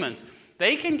normal humans.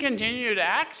 They can continue to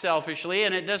act selfishly,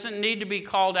 and it doesn't need to be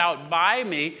called out by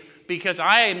me because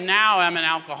I am an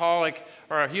alcoholic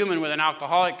or a human with an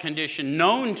alcoholic condition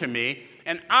known to me,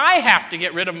 and I have to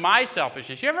get rid of my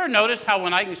selfishness. You ever notice how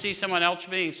when I can see someone else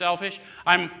being selfish,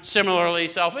 I'm similarly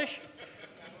selfish?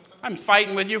 I'm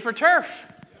fighting with you for turf.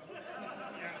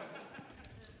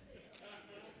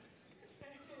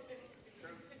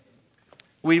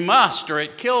 We must, or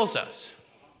it kills us.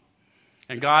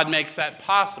 And God makes that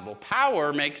possible.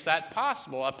 Power makes that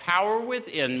possible. A power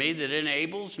within me that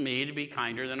enables me to be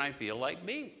kinder than I feel like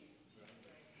being.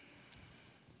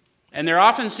 And there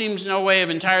often seems no way of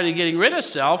entirely getting rid of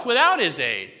self without His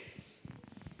aid.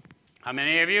 How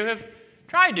many of you have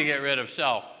tried to get rid of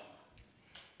self?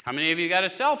 How many of you got a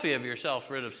selfie of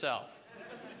yourself rid of self?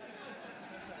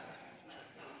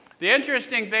 The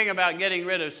interesting thing about getting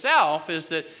rid of self is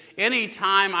that any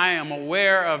time I am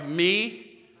aware of me,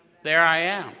 there I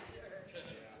am.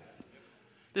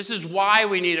 This is why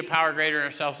we need a power greater than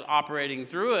ourselves operating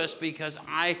through us, because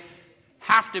I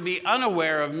have to be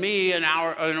unaware of me in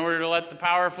order to let the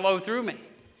power flow through me.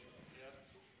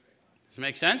 Does it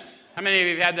make sense? How many of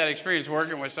you have had that experience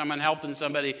working with someone, helping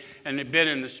somebody, and have been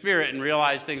in the Spirit and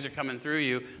realized things are coming through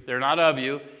you, they're not of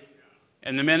you,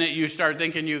 and the minute you start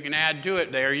thinking you can add to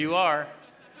it, there you are.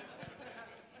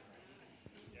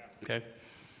 Okay.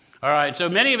 All right, so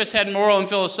many of us had moral and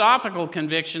philosophical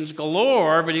convictions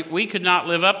galore, but we could not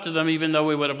live up to them even though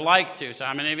we would have liked to. So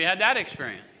how many of you had that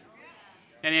experience?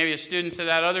 Any of you students of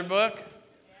that other book?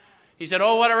 He said,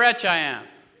 oh, what a wretch I am.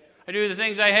 I do the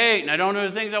things I hate, and I don't do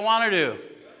the things I want to do.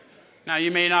 Now, you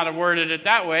may not have worded it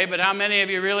that way, but how many of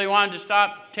you really wanted to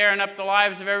stop tearing up the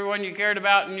lives of everyone you cared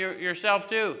about and yourself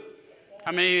too?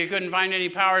 How many of you couldn't find any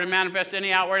power to manifest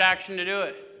any outward action to do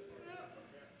it?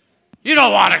 You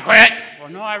don't want to quit. Well,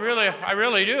 no, I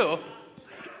really do.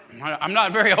 I'm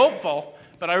not very hopeful,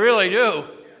 but I really do.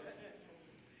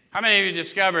 How many of you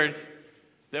discovered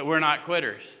that we're not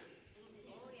quitters?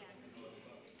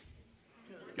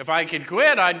 If I could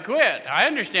quit, I'd quit. I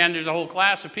understand there's a whole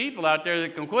class of people out there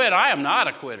that can quit. I am not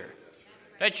a quitter.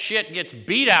 That shit gets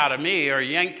beat out of me or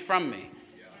yanked from me.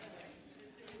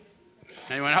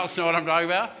 Anyone else know what I'm talking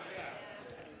about?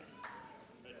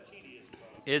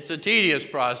 It's a tedious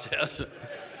process.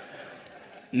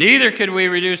 Neither could we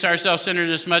reduce our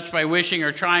self-centeredness much by wishing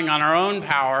or trying on our own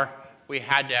power. We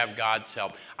had to have God's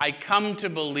help. I come to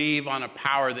believe on a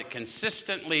power that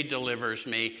consistently delivers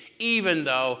me, even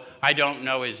though I don't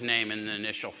know His name in the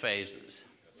initial phases.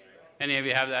 Any of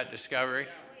you have that discovery?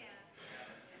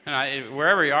 And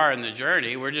wherever you are in the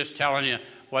journey, we're just telling you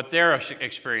what their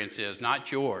experience is,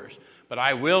 not yours. But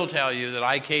I will tell you that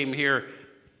I came here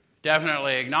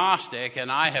definitely agnostic,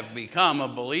 and I have become a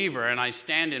believer, and I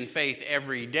stand in faith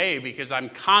every day because I'm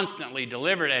constantly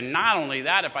delivered. And not only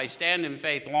that, if I stand in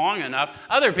faith long enough,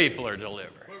 other people are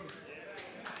delivered.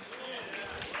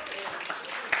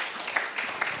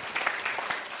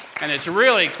 And it's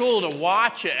really cool to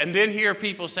watch it and then hear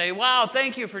people say, wow,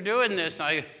 thank you for doing this.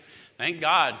 I thank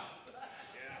God.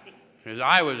 Because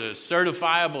I was a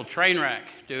certifiable train wreck,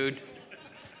 dude.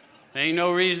 There ain't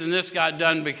no reason this got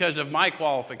done because of my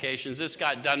qualifications. This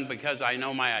got done because I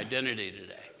know my identity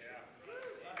today.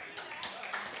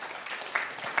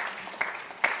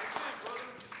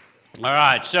 All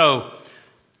right, so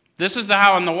this is the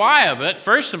how and the why of it.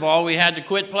 First of all, we had to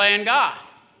quit playing God.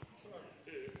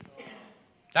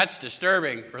 That's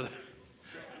disturbing for the...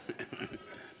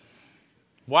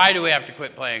 Why do we have to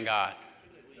quit playing God?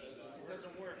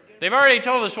 They've already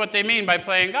told us what they mean by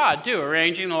playing God, too.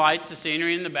 Arranging the lights, the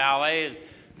scenery, and the ballet, and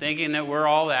thinking that we're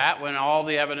all that when all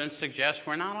the evidence suggests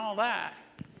we're not all that.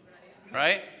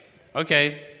 Right?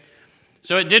 Okay.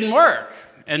 So it didn't work.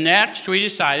 And next we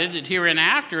decided that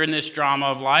hereinafter in this drama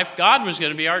of life, God was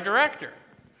going to be our director.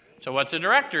 So what's a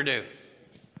director do?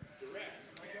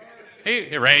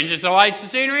 He arranges the lights, the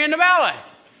scenery, and the ballet.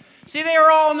 See, they were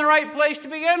all in the right place to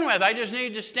begin with. I just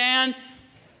need to stand,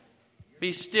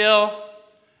 be still,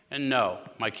 and know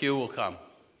my cue will come.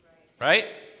 Right?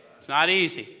 It's not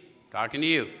easy. Talking to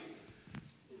you.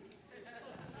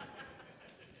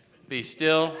 Be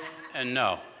still and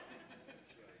know.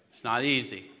 It's not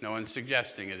easy. No one's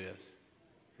suggesting it is.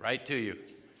 Right to you.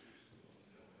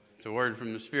 It's a word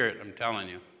from the Spirit, I'm telling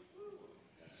you.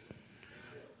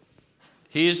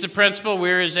 He is the principal,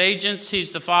 we're his agents.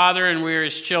 He's the Father, and we're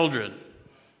his children.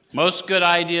 Most good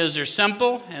ideas are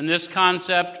simple, and this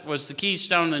concept was the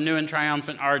keystone of the new and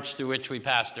triumphant arch through which we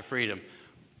passed to freedom.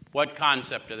 What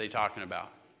concept are they talking about?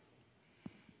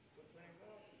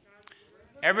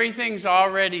 Everything's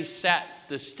already set.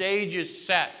 The stage is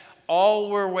set. All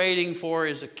we're waiting for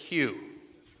is a cue.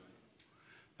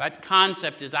 That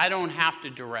concept is I don't have to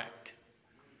direct.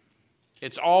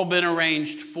 It's all been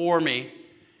arranged for me,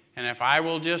 and if I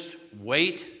will just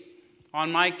wait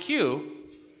on my cue,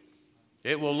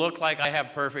 it will look like I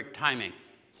have perfect timing.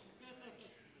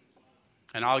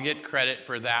 And I'll get credit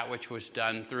for that which was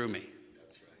done through me.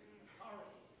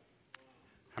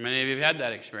 How many of you have had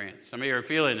that experience? Some of you are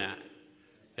feeling that.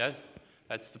 Yes?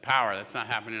 That's the power. That's not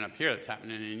happening up here. That's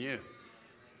happening in you.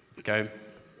 Okay?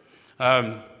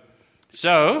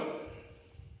 So,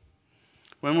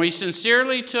 when we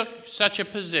sincerely took such a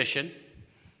position,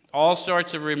 all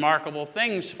sorts of remarkable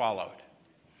things followed.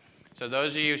 So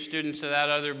those of you students of that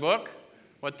other book,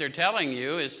 what they're telling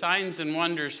you is signs and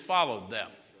wonders followed them.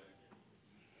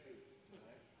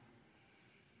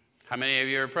 How many of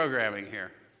you are programming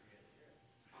here?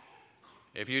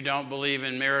 If you don't believe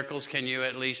in miracles, can you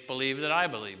at least believe that I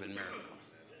believe in miracles?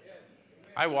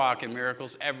 I walk in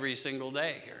miracles every single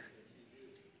day here.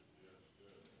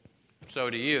 So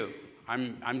do you.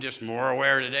 I'm just more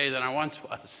aware today than I once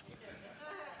was.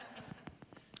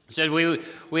 Said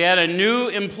we had a new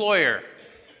employer.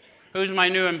 Who's my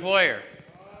new employer?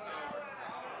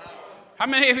 How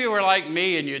many of you were like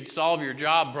me and you'd solve your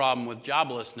job problem with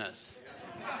joblessness?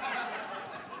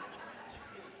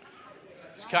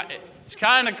 It's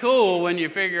kind of cool when you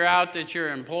figure out that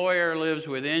your employer lives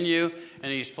within you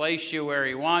and he's placed you where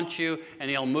he wants you and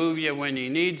he'll move you when he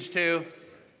needs to.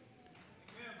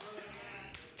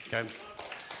 Okay.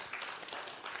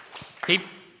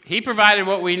 He provided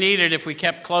what we needed if we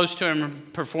kept close to him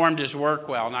and performed his work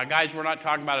well. Now, guys, we're not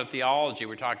talking about a theology.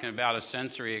 We're talking about a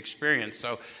sensory experience.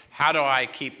 So how do I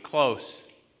keep close?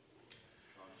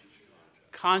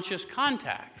 Conscious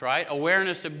contact, right?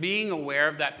 Awareness of being aware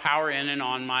of that power in and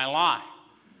on my life.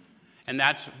 And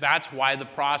that's why the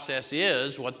process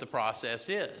is what the process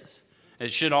is.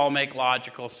 It should all make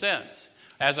logical sense.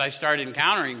 As I start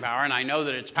encountering power, and I know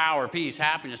that it's power, peace,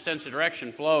 happiness, sense of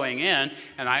direction flowing in,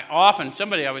 and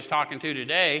somebody I was talking to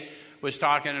today was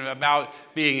talking about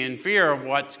being in fear of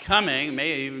what's coming. It may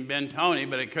have even been Tony,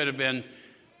 but it could have been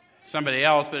somebody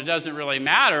else, but it doesn't really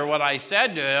matter. What I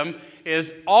said to him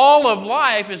is all of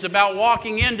life is about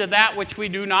walking into that which we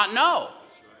do not know.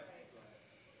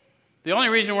 The only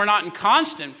reason we're not in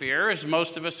constant fear is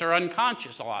most of us are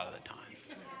unconscious a lot of the time.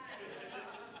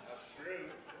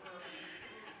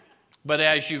 But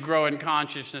as you grow in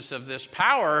consciousness of this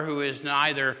power who is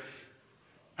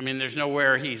there's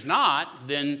nowhere he's not,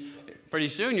 then pretty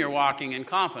soon you're walking in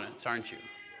confidence, aren't you?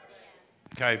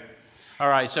 Okay. All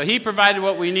right, so he provided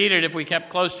what we needed if we kept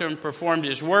close to him and performed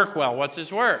his work well. What's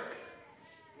his work?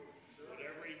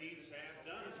 Whatever he needs to have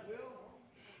done is will.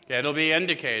 Yeah, it'll be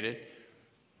indicated.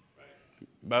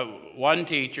 But one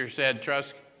teacher said,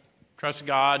 trust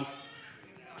God,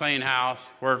 clean house,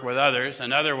 work with others.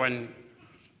 Another one,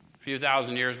 a few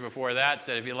thousand years before that,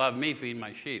 said, if you love me, feed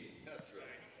my sheep. That's right.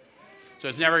 So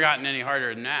it's never gotten any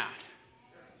harder than that.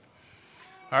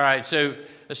 All right, so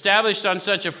established on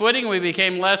such a footing, we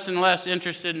became less and less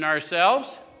interested in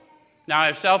ourselves. Now,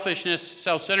 if selfishness,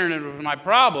 self-centeredness was my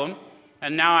problem,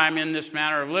 and now I'm in this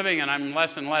manner of living and I'm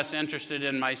less and less interested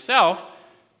in myself,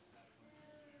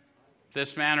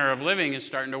 this manner of living is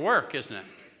starting to work, isn't it?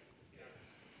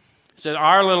 So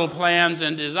our little plans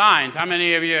and designs. How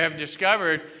many of you have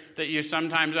discovered that you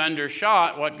sometimes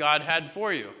undershot what God had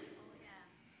for you?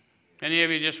 Any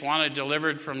of you just wanted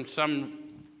delivered from some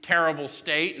terrible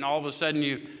state and all of a sudden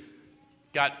you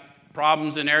got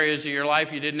problems in areas of your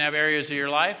life you didn't have areas of your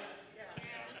life?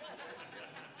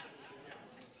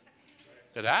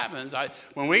 It happens.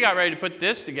 When we got ready to put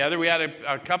this together, we had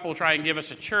a couple try and give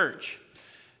us a church.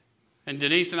 And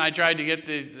Denise and I tried to get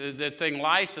the thing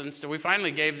licensed, and we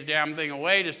finally gave the damn thing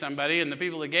away to somebody, and the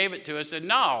people that gave it to us said,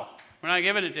 no, we're not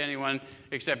giving it to anyone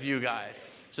except you guys.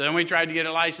 So then we tried to get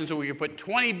it licensed so we could put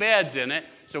 20 beds in it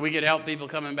so we could help people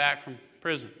coming back from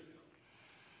prison.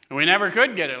 And we never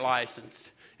could get it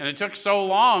licensed. And it took so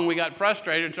long, we got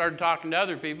frustrated and started talking to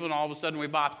other people, and all of a sudden we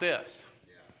bought this.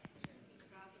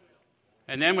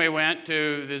 And then we went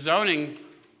to the zoning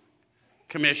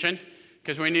commission,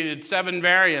 because we needed 7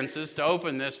 variances to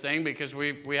open this thing because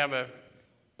we have a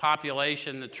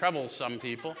population that troubles some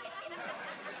people.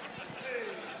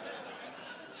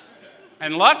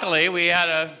 And luckily, we had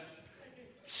a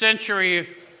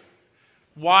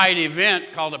century-wide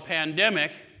event called a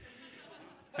pandemic,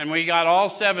 and we got all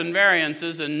 7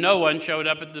 variances, and no one showed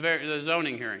up at the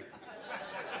zoning hearing.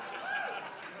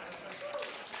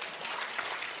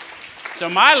 So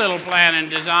my little plan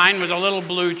and design was a little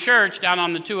blue church down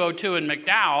on the 202 in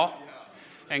McDowell.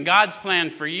 And God's plan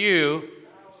for you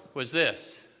was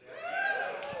this.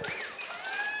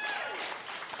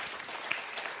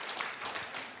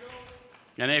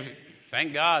 And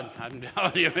thank God, I'm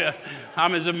telling you,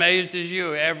 I'm as amazed as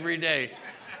you every day.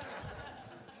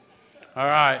 All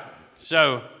right.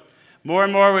 So more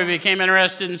and more we became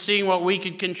interested in seeing what we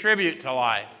could contribute to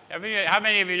life. How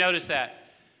many of you noticed that?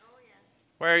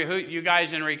 Who you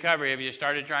guys in recovery, have you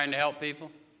started trying to help people?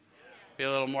 Be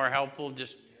a little more helpful,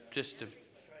 just to,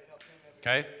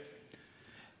 okay? It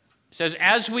says,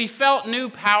 as we felt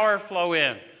new power flow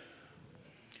in.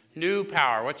 New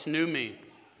power. What's new mean?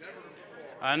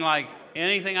 Unlike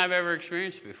anything I've ever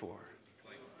experienced before.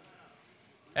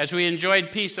 As we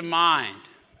enjoyed peace of mind.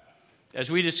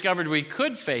 As we discovered we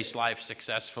could face life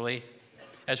successfully.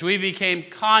 As we became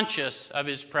conscious of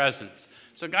His presence.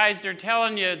 So guys, they're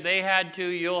telling you they had to,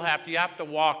 you have to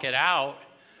walk it out,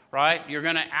 right? You're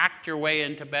going to act your way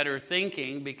into better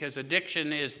thinking because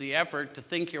addiction is the effort to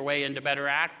think your way into better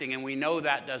acting, and we know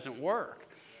that doesn't work.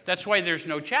 That's why there's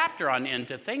no chapter on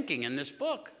into thinking in this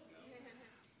book.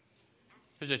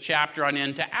 There's a chapter on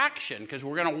into action because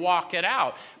we're going to walk it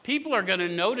out. People are going to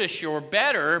notice you're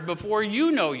better before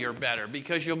you know you're better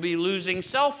because you'll be losing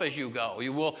self as you go.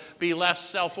 You will be less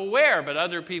self-aware, but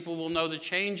other people will know the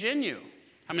change in you.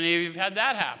 How many of you have had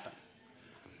that happen?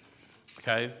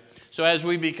 Okay, so as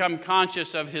we become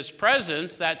conscious of His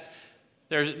presence, that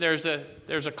there's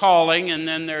a calling, and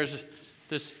then there's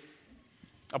this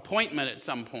appointment at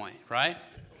some point, right?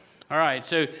 All right,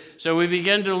 so we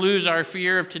begin to lose our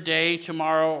fear of today,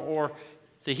 tomorrow, or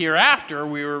the hereafter.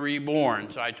 We were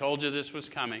reborn. So I told you this was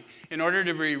coming. In order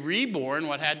to be reborn,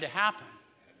 what had to happen?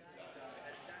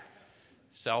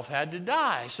 Self had to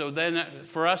die. So then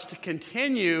for us to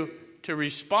continue to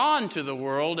respond to the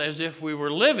world as if we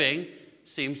were living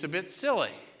seems a bit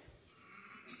silly.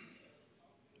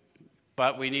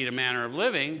 But we need a manner of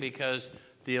living because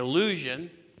the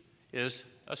illusion is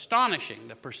astonishing.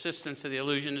 The persistence of the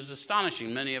illusion is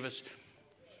astonishing. Many of us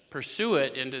pursue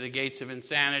it into the gates of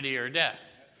insanity or death.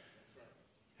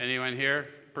 Anyone here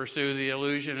pursue the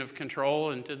illusion of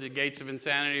control into the gates of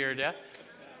insanity or death?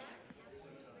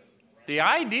 The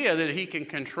idea that he can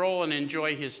control and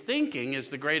enjoy his thinking is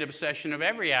the great obsession of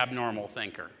every abnormal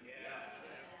thinker.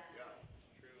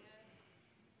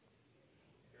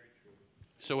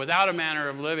 So without a manner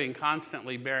of living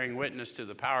constantly bearing witness to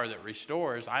the power that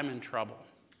restores, I'm in trouble.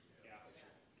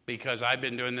 Because I've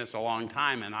been doing this a long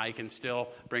time, and I can still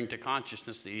bring to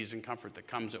consciousness the ease and comfort that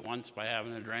comes at once by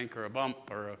having a drink or a bump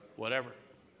or a whatever.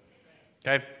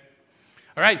 Okay?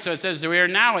 All right, so it says that we are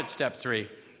now at step 3.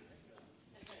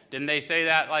 Didn't they say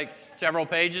that like several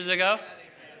pages ago?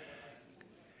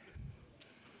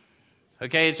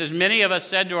 Okay, it says, many of us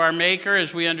said to our Maker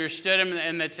as we understood Him,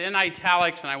 and it's in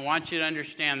italics, and I want you to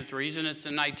understand that the reason it's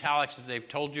in italics is they've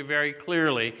told you very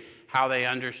clearly how they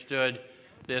understood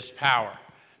this power.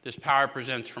 This power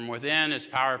presents from within. It's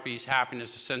power, peace,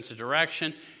 happiness, a sense of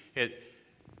direction. It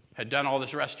had done all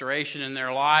this restoration in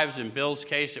their lives. In Bill's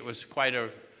case, it was quite a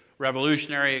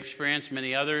revolutionary experience,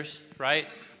 many others, right?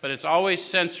 But it's always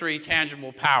sensory,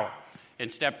 tangible power. In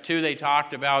step 2, they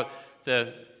talked about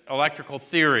the electrical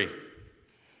theory.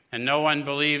 And no one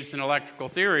believes in electrical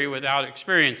theory without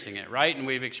experiencing it, right? And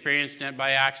we've experienced it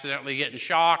by accidentally getting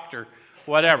shocked or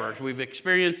whatever. We've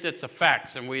experienced its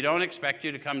effects, and we don't expect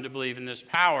you to come to believe in this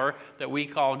power that we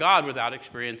call God without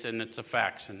experiencing its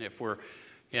effects. And if we're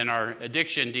in our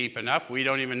addiction deep enough, we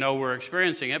don't even know we're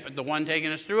experiencing it, but the one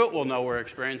taking us through it will know we're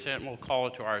experiencing it, and we'll call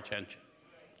it to our attention.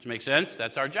 Does it make sense?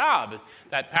 That's our job.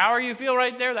 That power you feel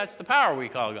right there, that's the power we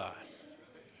call God.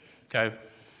 Okay?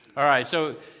 All right,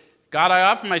 so God, I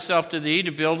offer myself to thee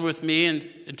to build with me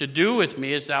and to do with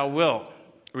me as thou wilt.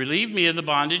 Relieve me of the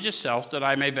bondage of self, that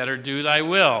I may better do thy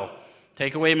will.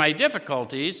 Take away my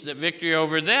difficulties, that victory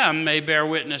over them may bear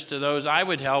witness to those I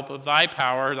would help of thy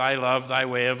power, thy love, thy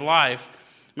way of life.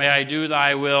 May I do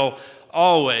thy will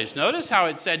always. Notice how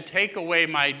it said, take away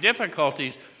my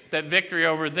difficulties, that victory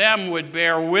over them would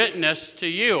bear witness to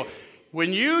you.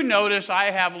 When you notice I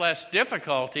have less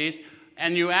difficulties,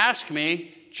 and you ask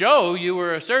me, Joe, you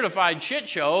were a certified shit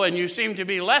show, and you seem to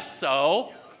be less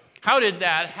so. How did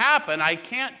that happen? I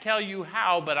can't tell you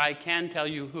how, but I can tell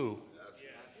you who.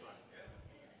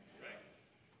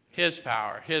 His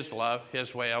power, his love,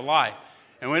 his way of life.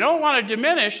 And we don't want to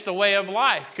diminish the way of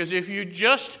life, because if you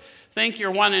just think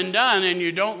you're one and done and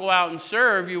you don't go out and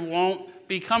serve, you won't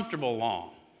be comfortable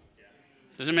long.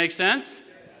 Does it make sense?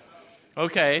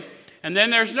 Okay. And then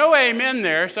there's no amen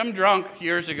there. Some drunk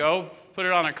years ago put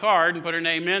it on a card and put an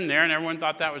amen there, and everyone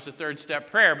thought that was the third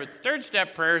step prayer. But the third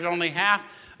step prayer is only half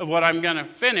of what I'm going to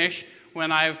finish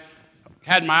when I've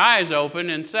had my eyes open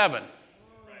in 7.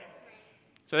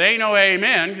 So there ain't no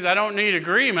amen, because I don't need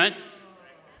agreement.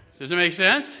 Does it make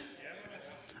sense?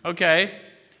 Okay.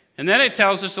 And then it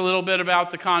tells us a little bit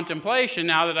about the contemplation.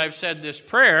 Now that I've said this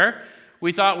prayer,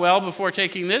 we thought, well, before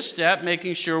taking this step,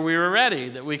 making sure we were ready,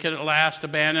 that we could at last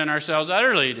abandon ourselves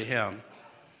utterly to him.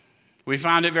 We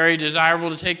found it very desirable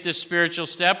to take this spiritual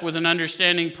step with an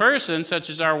understanding person,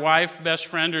 such as our wife, best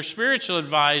friend, or spiritual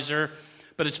advisor,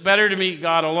 but it's better to meet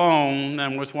God alone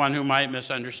than with one who might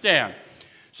misunderstand.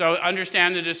 So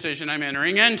understand the decision I'm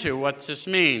entering into. What's this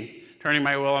mean? Turning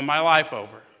my will and my life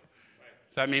over.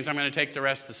 So that means I'm going to take the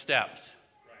rest of the steps.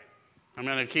 I'm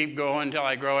going to keep going until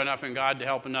I grow enough in God to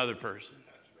help another person.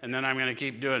 And then I'm going to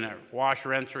keep doing it. Wash,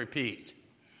 rinse, repeat.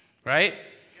 Right?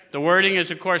 The wording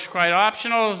is, of course, quite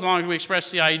optional as long as we express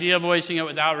the idea, voicing it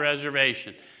without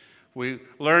reservation. We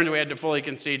learned we had to fully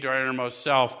concede to our innermost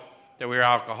self that we were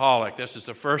alcoholic. This is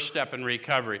the first step in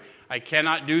recovery. I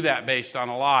cannot do that based on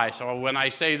a lie. So when I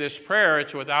say this prayer,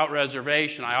 it's without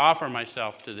reservation. I offer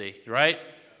myself to thee. Right?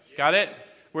 Got it?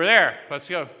 We're there. Let's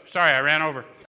go. Sorry, I ran over.